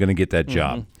assuming going to get that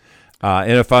job.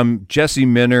 And if I'm Jesse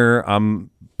Minner, I'm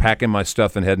packing my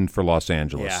stuff and heading for Los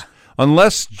Angeles. Yeah.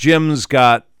 Unless Jim's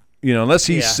got, unless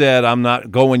he said I'm not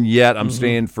going yet, I'm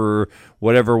staying for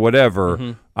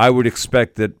whatever. I would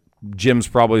expect that Jim's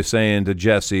probably saying to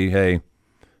Jesse, "Hey,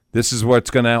 this is what's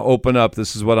going to open up.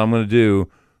 This is what I'm going to do.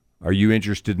 Are you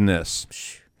interested in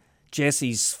this?"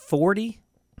 Jesse's 40?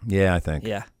 Yeah, I think.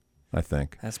 Yeah. I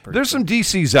think. That's pretty There's some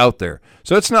DCs out there.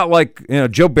 So it's not like,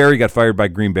 Joe Barry got fired by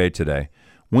Green Bay today.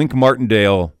 Wink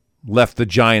Martindale left the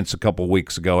Giants a couple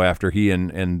weeks ago after he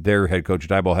and their head coach,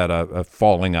 Dybel, had a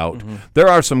falling out. There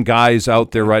are some guys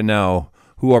out there right now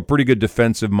who are pretty good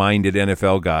defensive-minded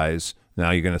NFL guys.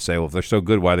 Now you're going to say, well, if they're so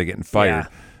good, why are they getting fired?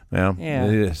 Well,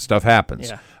 stuff happens.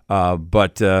 Yeah.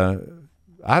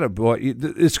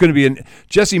 It's going to be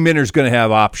Jesse Minner's going to have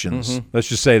options. Let's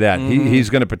just say that he's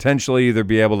going to potentially either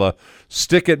be able to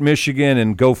stick at Michigan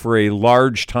and go for a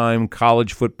large-time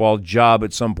college football job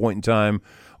at some point in time,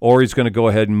 or he's going to go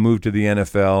ahead and move to the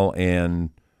NFL. And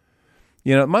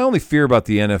my only fear about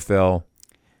the NFL,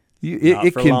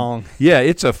 it can long. Yeah,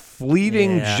 it's a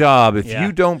fleeting job if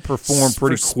you don't perform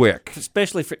pretty quick.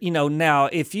 Especially for now,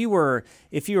 if you were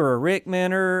a Rick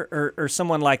Minner or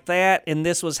someone like that, and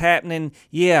this was happening,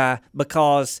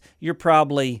 because you're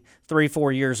probably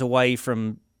 3-4 years away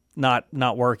from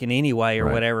not working anyway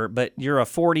or whatever. But you're a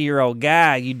 40-year-old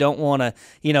guy, you don't want to.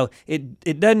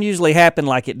 It doesn't usually happen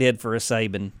like it did for a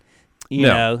Saban. You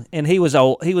know, and he was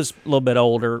old. He was a little bit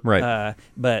older, right?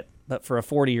 But for a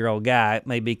 40-year-old guy, it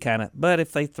may be kind of. But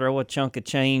if they throw a chunk of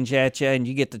change at you and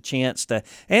you get the chance to,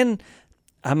 and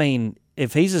I mean,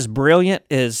 if he's as brilliant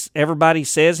as everybody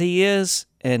says he is,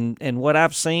 and what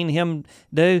I've seen him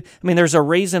do, I mean, there's a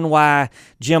reason why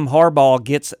Jim Harbaugh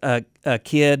gets a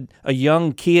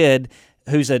young kid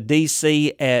who's a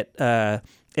DC at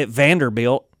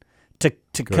Vanderbilt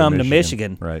to come to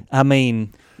Michigan. Right. I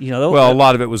mean. Well, a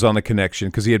lot of it was on the connection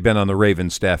because he had been on the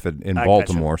Ravens staff in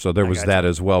Baltimore, so there was that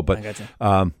as well. But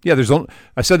there's only.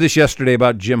 I said this yesterday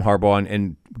about Jim Harbaugh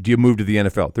and do you move to the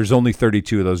NFL? There's only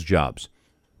 32 of those jobs.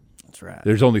 That's right.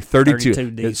 There's only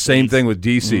 32. Same thing with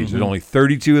DCs. There's only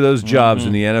 32 of those jobs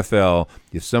in the NFL.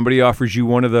 If somebody offers you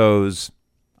one of those,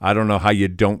 I don't know how you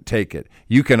don't take it.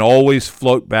 You can always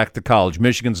float back to college.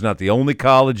 Michigan's not the only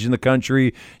college in the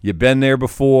country. You've been there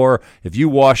before. If you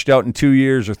washed out in 2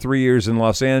 years or 3 years in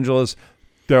Los Angeles,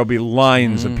 there'll be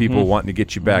lines of people wanting to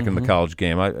get you back in the college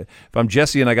game. If I'm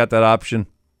Jesse and I got that option,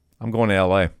 I'm going to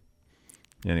L.A.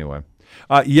 Anyway.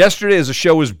 Yesterday, as the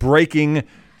show was breaking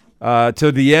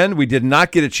to the end, we did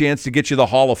not get a chance to get you the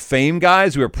Hall of Fame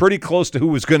guys. We were pretty close to who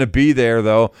was going to be there,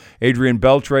 though. Adrian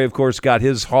Beltre, of course, got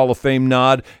his Hall of Fame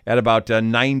nod at about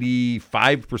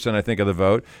 95%, I think, of the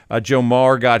vote. Joe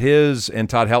Maher got his, and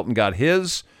Todd Helton got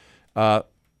his.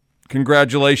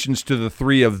 Congratulations to the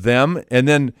three of them. And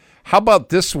then how about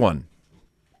this one?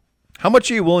 How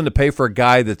much are you willing to pay for a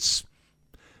guy that's,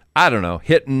 I don't know,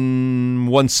 hitting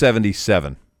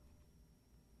 177?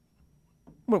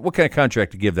 What kind of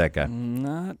contract to give that guy?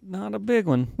 Not a big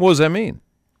one. What does that mean?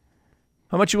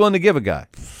 How much you willing to give a guy?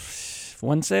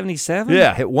 177?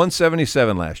 Yeah, hit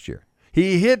 177 last year.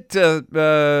 He hit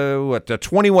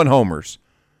 21 homers,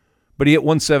 but he hit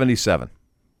 177.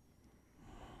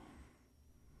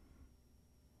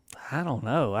 I don't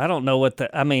know. I don't know what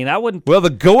I wouldn't. Well, the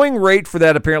going rate for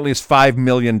that apparently is $5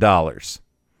 million.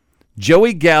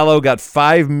 Joey Gallo got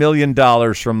 $5 million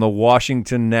from the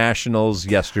Washington Nationals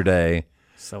yesterday.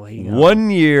 So he 1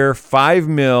 year, $5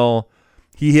 million.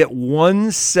 He hit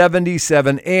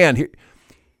 177, and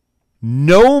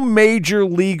no major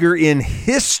leaguer in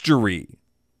history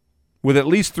with at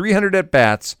least 300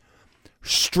 at-bats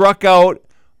struck out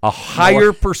a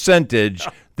higher percentage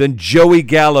than Joey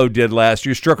Gallo did last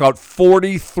year. Struck out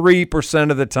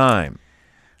 43% of the time.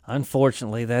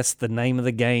 Unfortunately, that's the name of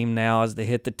the game now, is to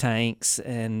hit the tanks,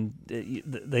 and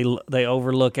they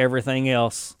overlook everything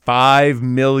else. $5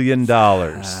 million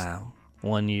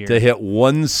 1 year to hit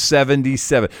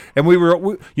 177, and we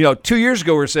 2 years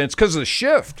ago we were saying it's because of the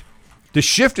shift. The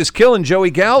shift is killing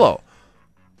Joey Gallo.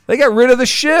 They got rid of the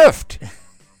shift.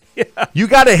 You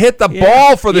got to hit the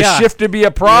ball for the shift to be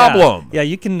a problem. Yeah,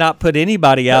 you cannot put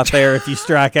anybody out there if you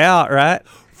strike out, right?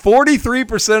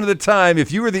 43% of the time,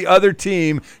 if you were the other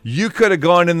team, you could have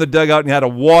gone in the dugout and had a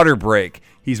water break.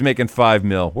 He's making $5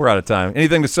 million. We're out of time.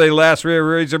 Anything to say last,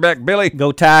 Razorback Billy?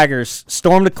 Go Tigers.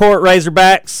 Storm the court,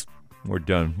 Razorbacks. We're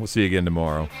done. We'll see you again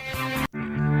tomorrow.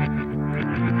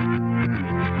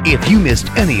 If you missed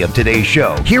any of today's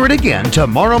show, hear it again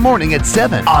tomorrow morning at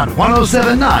 7 on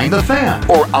 107.9 The Fan,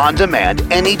 or on demand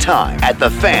anytime at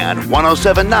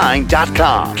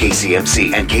thefan1079.com.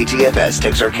 KCMC and KTFS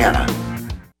Texarkana.